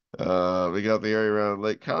 We got the area around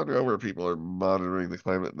Lake Conroe where people are monitoring the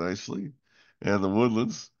climate nicely, and the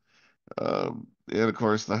woodlands. And of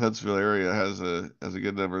course, the Huntsville area has a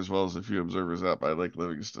good number as well as a few observers out by Lake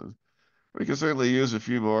Livingston. We can certainly use a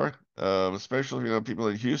few more, especially if you know people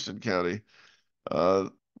in Houston County, uh,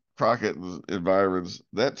 Crockett and environs.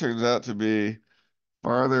 That turns out to be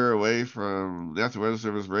farther away from National Weather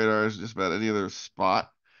Service radars just about any other spot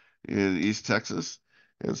in East Texas.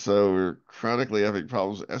 And so we're chronically having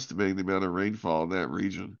problems estimating the amount of rainfall in that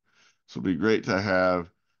region. So it'd be great to have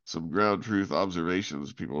some ground truth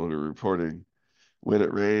observations, people that are reporting when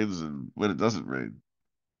it rains and when it doesn't rain.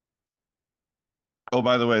 Oh,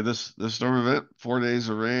 by the way, this storm event, 4 days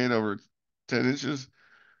of rain over 10 inches,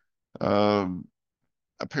 um,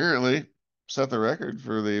 apparently set the record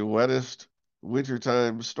for the wettest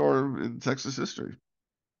wintertime storm in Texas history.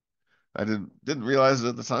 I didn't realize it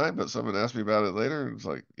at the time, but someone asked me about it later, and it's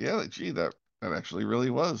like, yeah, gee, that actually really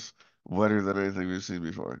was wetter than anything we've seen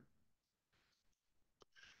before.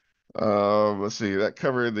 Let's see, that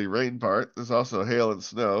covered the rain part. There's also hail and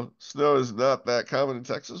snow. Snow is not that common in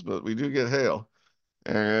Texas, but we do get hail.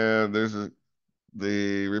 And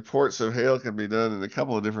the reports of hail can be done in a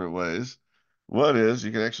couple of different ways. One is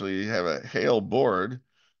you can actually have a hail board,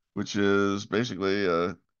 which is basically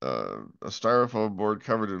a styrofoam board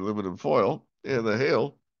covered in aluminum foil, and the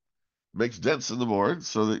hail makes dents in the board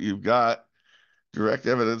so that you've got direct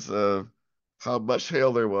evidence of how much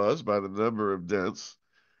hail there was by the number of dents,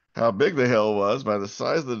 how big the hail was by the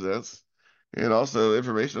size of the dents, and also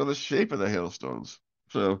information on the shape of the hailstones.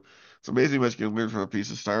 So it's amazing what you can learn from a piece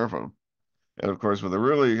of styrofoam. And of course, with a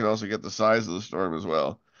ruler, you can also get the size of the storm as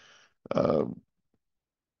well. Um,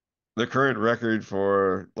 the current record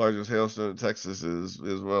for largest hailstone in Texas is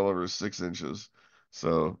well over 6 inches.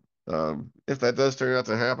 So if that does turn out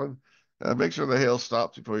to happen, make sure the hail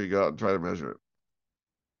stops before you go out and try to measure it.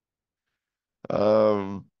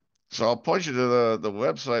 So I'll point you to the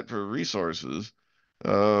website for resources,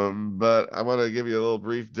 but I want to give you a little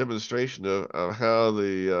brief demonstration of how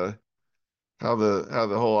the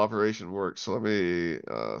whole operation works. So let me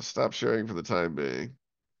stop sharing for the time being,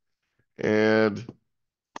 and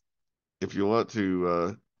if you want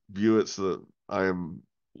to view it so that I am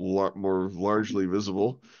more largely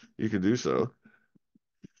visible, you can do so.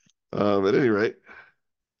 At any rate,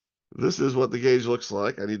 this is what the gauge looks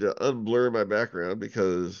like. I need to unblur my background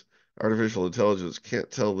because artificial intelligence can't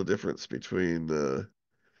tell the difference between a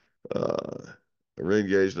rain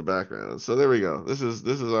gauge and a background. So there we go. This is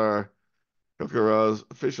our CoCoRaHS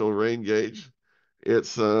official rain gauge.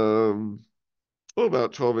 It's about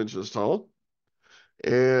 12 inches tall,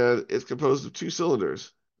 and it's composed of 2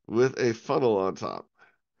 cylinders with a funnel on top.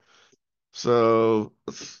 So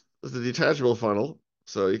it's a detachable funnel.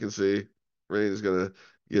 So you can see rain is going to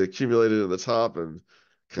get accumulated in the top and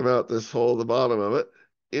come out this hole at the bottom of it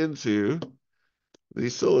into the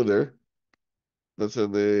cylinder that's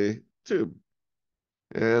in the tube.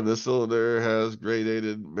 And the cylinder has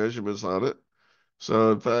gradated measurements on it.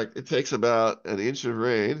 So in fact, it takes about an inch of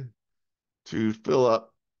rain to fill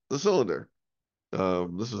up the cylinder.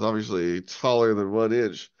 This is obviously taller than 1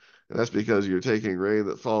 inch, and that's because you're taking rain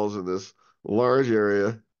that falls in this large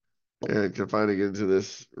area and confining it into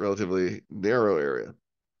this relatively narrow area.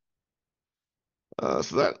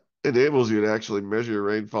 So that enables you to actually measure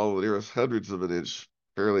rainfall in the nearest hundredths of an inch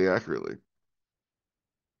fairly accurately. Of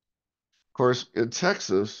course, in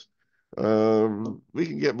Texas, we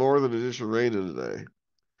can get more than an inch of rain in a day.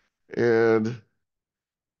 And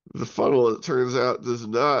The funnel, it turns out, does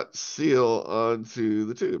not seal onto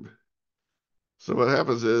the tube. So what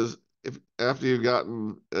happens is, if after you've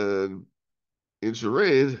gotten an inch of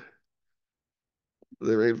rain,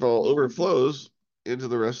 the rainfall overflows into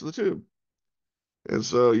the rest of the tube. And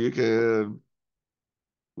so you can,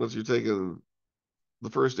 once you've taken the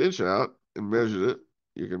first inch out and measured it,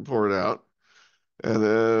 you can pour it out and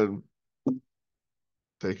then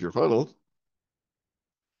take your funnel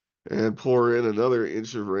and pour in another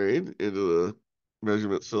inch of rain into the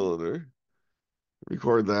measurement cylinder.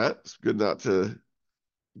 Record that. It's good not to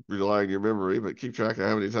rely on your memory, but keep track of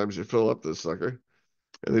how many times you fill up this sucker.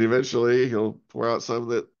 And then eventually you'll pour out some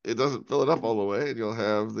that it doesn't fill it up all the way, and you'll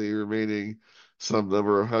have the remaining some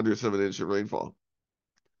number of hundredths of an inch of rainfall.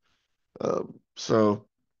 So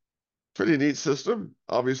pretty neat system.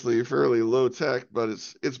 Obviously fairly low tech, but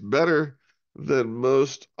it's better than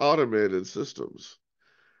most automated systems.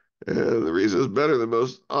 And the reason it's better than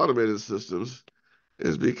most automated systems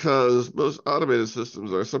is because most automated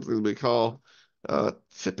systems are something that we call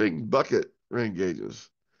tipping bucket rain gauges.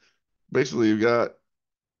 Basically, you've got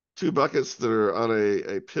two buckets that are on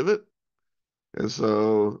a pivot. And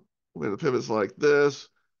so when the pivot's like this,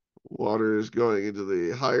 water is going into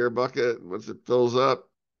the higher bucket. And once it fills up,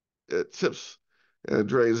 it tips and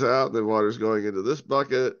drains out. Then water's going into this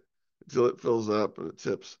bucket until it fills up and it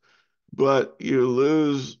tips. But you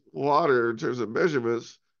lose water in terms of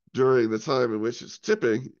measurements during the time in which it's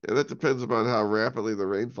tipping, and that depends upon how rapidly the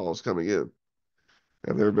rainfall is coming in.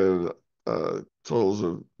 And there have been totals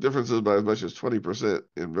of differences by as much as 20%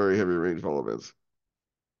 in very heavy rainfall events.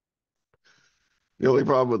 The only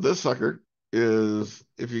problem with this sucker is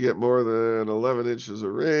if you get more than 11 inches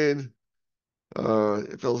of rain,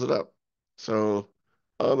 it fills it up. So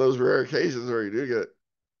on those rare occasions where you do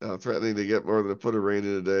get threatening to get more than a foot of rain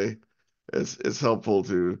in a day, it's helpful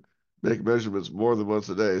to make measurements more than once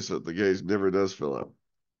a day so that the gauge never does fill up.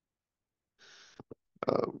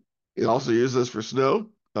 You also use this for snow.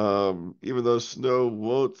 Even though snow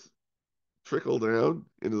won't trickle down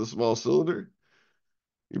into the small cylinder,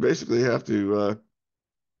 you basically have to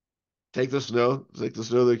take the snow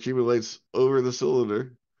that accumulates over the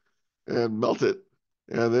cylinder and melt it,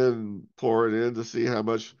 and then pour it in to see how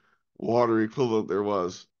much water equivalent there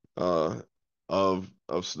was of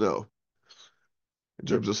snow. In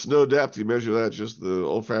terms of snow depth, you measure that just the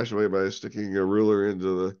old-fashioned way by sticking a ruler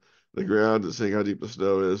into the ground and seeing how deep the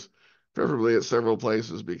snow is, preferably at several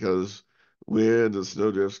places because wind and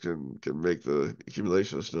snow drifts can make the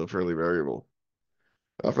accumulation of snow fairly variable.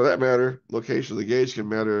 For that matter, location of the gauge can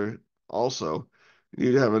matter also. You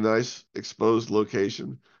need to have a nice exposed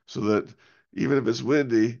location so that even if it's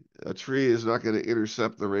windy, a tree is not going to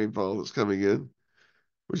intercept the rainfall that's coming in,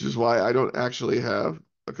 which is why I don't actually have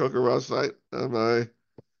a CoCoRaHS site on my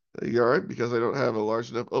yard because I don't have a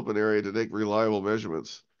large enough open area to make reliable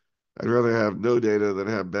measurements. I'd rather have no data than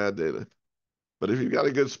have bad data. But if you've got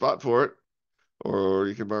a good spot for it, or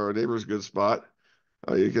you can borrow a neighbor's good spot,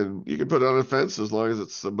 you can put it on a fence as long as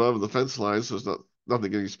it's above the fence line, so it's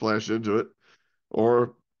nothing getting splashed into it,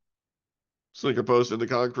 or sink a post into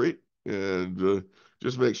concrete and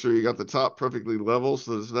just make sure you got the top perfectly level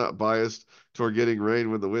so that it's not biased toward getting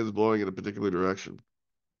rain when the wind's blowing in a particular direction.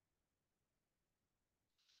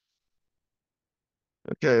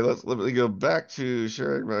 Okay, let me go back to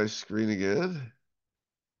sharing my screen again.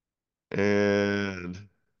 And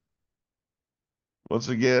once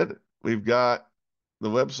again, we've got the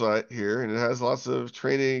website here, and it has lots of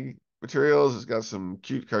training materials. It's got some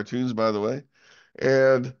cute cartoons, by the way.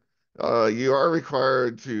 And you are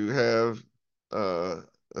required to have a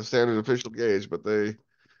standard official gauge, but they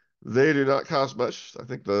do not cost much. I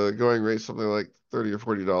think the going rate is something like $30 or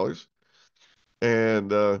 $40.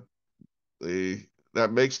 And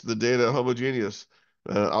that makes the data homogeneous.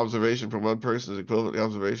 Observation from one person is equivalent to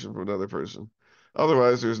observation from another person.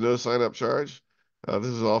 Otherwise, there's no sign-up charge. This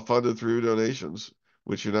is all funded through donations,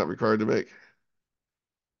 which you're not required to make.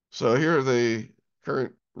 So here are the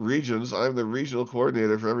current regions. I'm the regional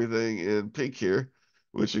coordinator for everything in pink here,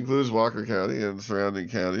 which includes Walker County and surrounding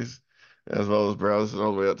counties, as well as Brownston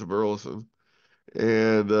all the way up to Burleson.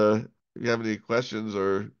 And if you have any questions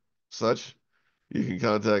or such, you can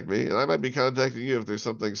contact me. And I might be contacting you if there's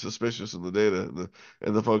something suspicious in the data,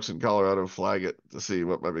 and the folks in Colorado flag it to see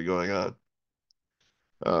what might be going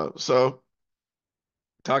on. So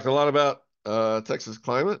talked a lot about Texas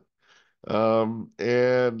climate.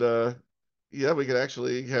 And yeah, we could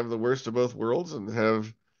actually have the worst of both worlds and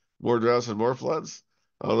have more droughts and more floods.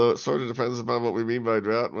 Although it sort of depends upon what we mean by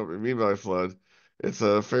drought and what we mean by flood. It's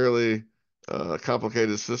a fairly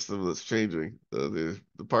complicated system that's changing. The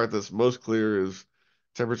part that's most clear is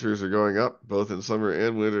temperatures are going up both in summer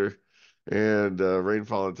and winter, and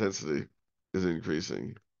rainfall intensity is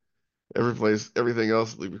increasing. Everything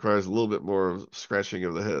else requires a little bit more scratching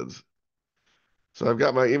of the heads. So I've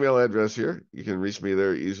got my email address here. You can reach me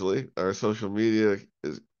there easily. Our social media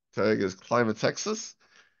tag is ClimateTexas,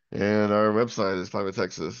 and our website is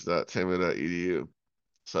climatetexas.tama.edu.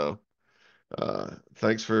 So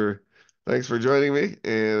thanks for joining me,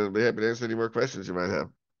 and I'll be happy to answer any more questions you might have.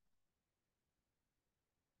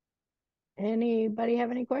 Anybody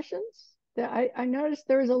have any questions? I noticed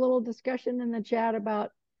there was a little discussion in the chat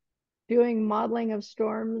about doing modeling of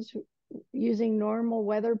storms using normal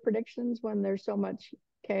weather predictions when there's so much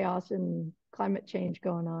chaos and climate change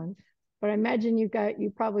going on. But I imagine you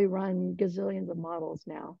probably run gazillions of models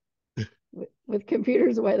now with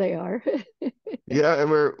computers the way they are. Yeah, and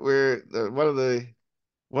we're one of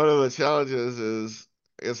the challenges is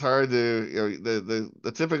it's hard to,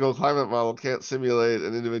 the typical climate model can't simulate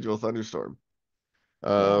an individual thunderstorm.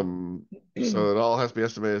 Yeah. So it all has to be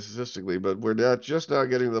estimated statistically, but we're just now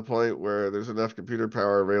getting to the point where there's enough computer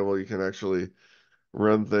power available. You can actually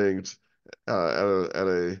run things at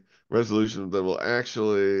a resolution that will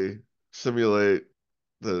actually simulate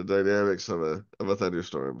the dynamics of a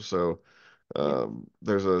thunderstorm. So Yeah.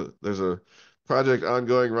 there's a project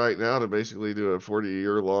ongoing right now to basically do a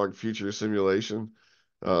 40-year-long future simulation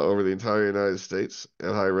over the entire United States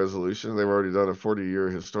at high resolution. They've already done a 40-year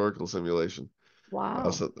historical simulation.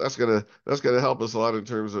 Wow. So that's gonna help us a lot in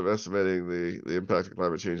terms of estimating the impact of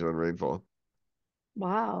climate change on rainfall.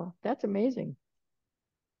 Wow. That's amazing.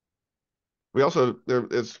 We also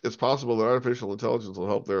it's possible that artificial intelligence will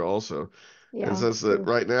help there also, in the Yeah, sense that true.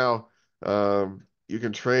 right now you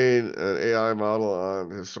can train an AI model on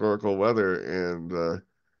historical weather and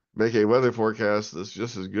make a weather forecast that's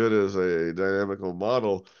just as good as a dynamical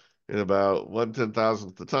model in about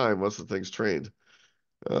 1/10,000th the time once the thing's trained.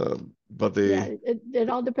 But Yeah, the it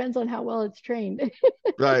all depends on how well it's trained.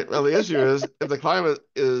 Right. Well, the issue is if the climate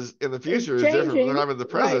is in the It's future is different from the changing. climate in the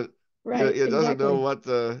Right. present, Right. it doesn't know Exactly. what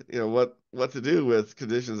to do with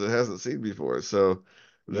conditions it hasn't seen before. So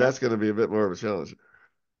that's Yep. going to be a bit more of a challenge.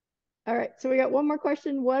 All right. So we got one more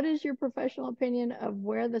question. What is your professional opinion of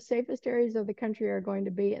where the safest areas of the country are going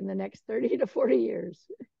to be in the next 30 to 40 years?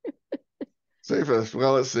 Safest.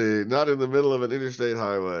 Well, let's see. Not in the middle of an interstate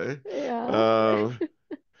highway. Yeah. Um,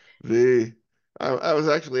 the I was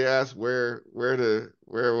actually asked where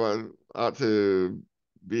one ought to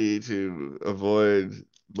be to avoid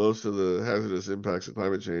most of the hazardous impacts of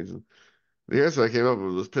climate change. And the answer I came up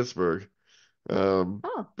with was Pittsburgh.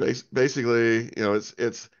 Oh, Basically,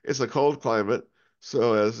 it's a cold climate,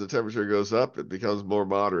 so as the temperature goes up, it becomes more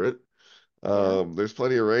moderate. yeah. There's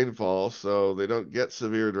plenty of rainfall, so they don't get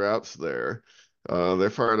severe droughts there. They're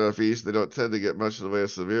far enough east, they don't tend to get much in the way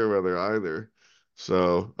of severe weather either.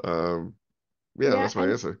 So, yeah, Yeah. that's my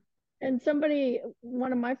answer. And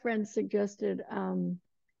one of my friends suggested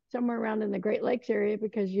somewhere around in the Great Lakes area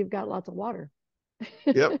because you've got lots of water.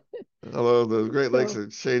 Yep. Although the Great Lakes So are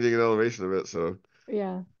changing in elevation a bit, so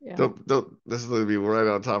yeah, yeah, don't necessarily be right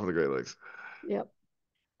on top of the Great Lakes. yep.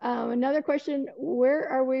 Another question, where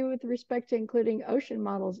are we with respect to including ocean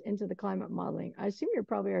models into the climate modeling? I assume you're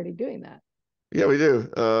probably already doing that. Yeah, we do.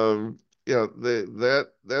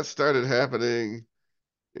 That started happening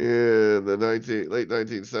in the late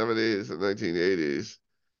 1970s and 1980s,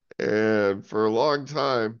 and for a long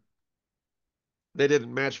time they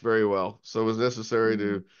didn't match very well. So it was necessary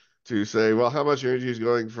Mm, to say, well, how much energy is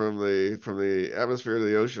going from the atmosphere to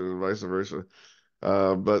the ocean and vice versa.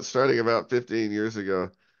 But starting about 15 years ago,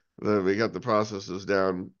 then we got the processes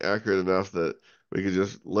down accurate enough that we could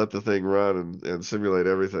just let the thing run and simulate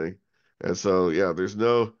everything. And so, yeah, there's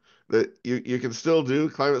no that you can still do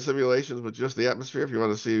climate simulations with just the atmosphere if you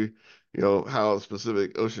want to see, how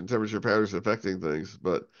specific ocean temperature patterns are affecting things.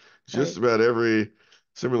 But just right. about every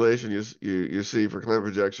simulation you see for climate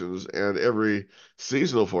projections and every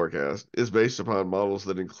seasonal forecast is based upon models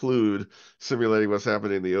that include simulating what's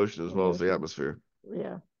happening in the ocean as In the well as the ocean. atmosphere.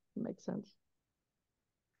 Yeah, makes sense.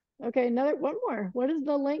 Okay, one more. What is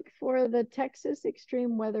the link for the Texas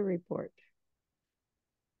Extreme Weather Report?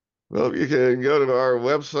 Well, you can go to our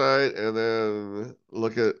website and then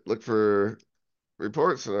look for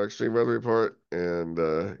reports in our extreme weather report and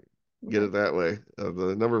get Okay. it that way.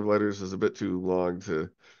 The number of letters is a bit too long to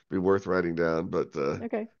be worth writing down, but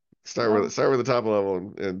Okay. start with Well, start with the top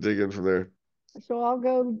level and dig in from there. so I'll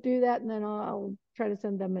go do that and then I'll try to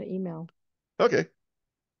send them an email. Okay.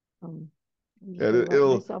 Um, I'm just And going to it, write it'll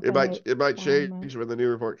myself it a might note it might while I'm change when the new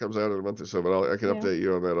report comes out in a month or so, but I can yeah, update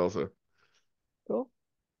you on that also. cool.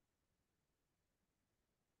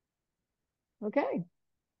 Okay.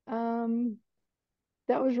 Um,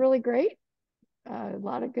 that was really great. A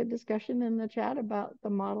lot of good discussion in the chat about the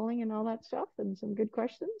modeling and all that stuff, and some good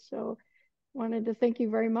questions. So wanted to thank you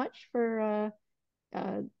very much for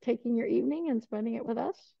taking your evening and spending it with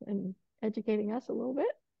us and educating us a little bit.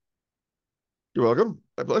 You're welcome.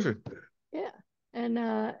 My pleasure. Yeah.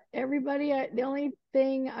 And everybody, the only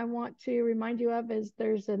thing I want to remind you of is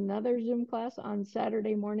there's another Zoom class on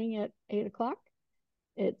Saturday morning at 8 o'clock.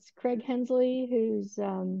 It's Craig Hensley, who's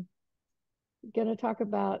going to talk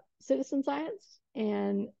about citizen science.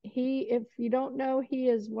 And he, if you don't know, he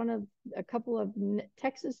is one of a couple of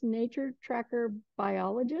Texas nature tracker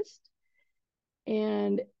biologists.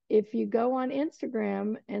 And if you go on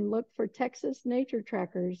Instagram and look for Texas nature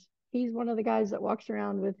trackers, he's one of the guys that walks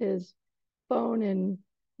around with his phone and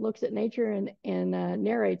looks at nature and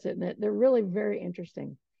narrates it. And they're really very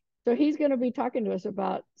interesting. So he's going to be talking to us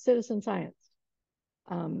about citizen science,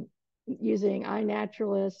 using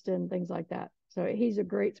iNaturalist and things like that. So he's a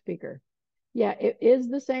great speaker. Yeah, it is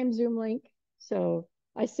the same Zoom link. So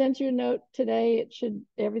I sent you a note today.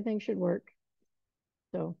 Everything should work.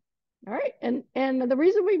 So, all right. And the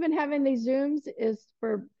reason we've been having these Zooms is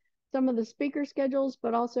for some of the speaker schedules,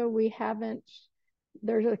 but also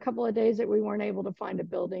there's a couple of days that we weren't able to find a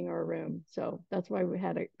building or a room. So that's why we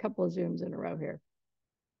had a couple of Zooms in a row here.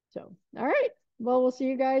 So, all right. Well, we'll see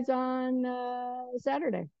you guys on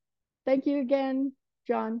Saturday. Thank you again,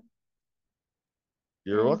 John.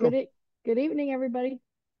 You're welcome. Good evening, everybody.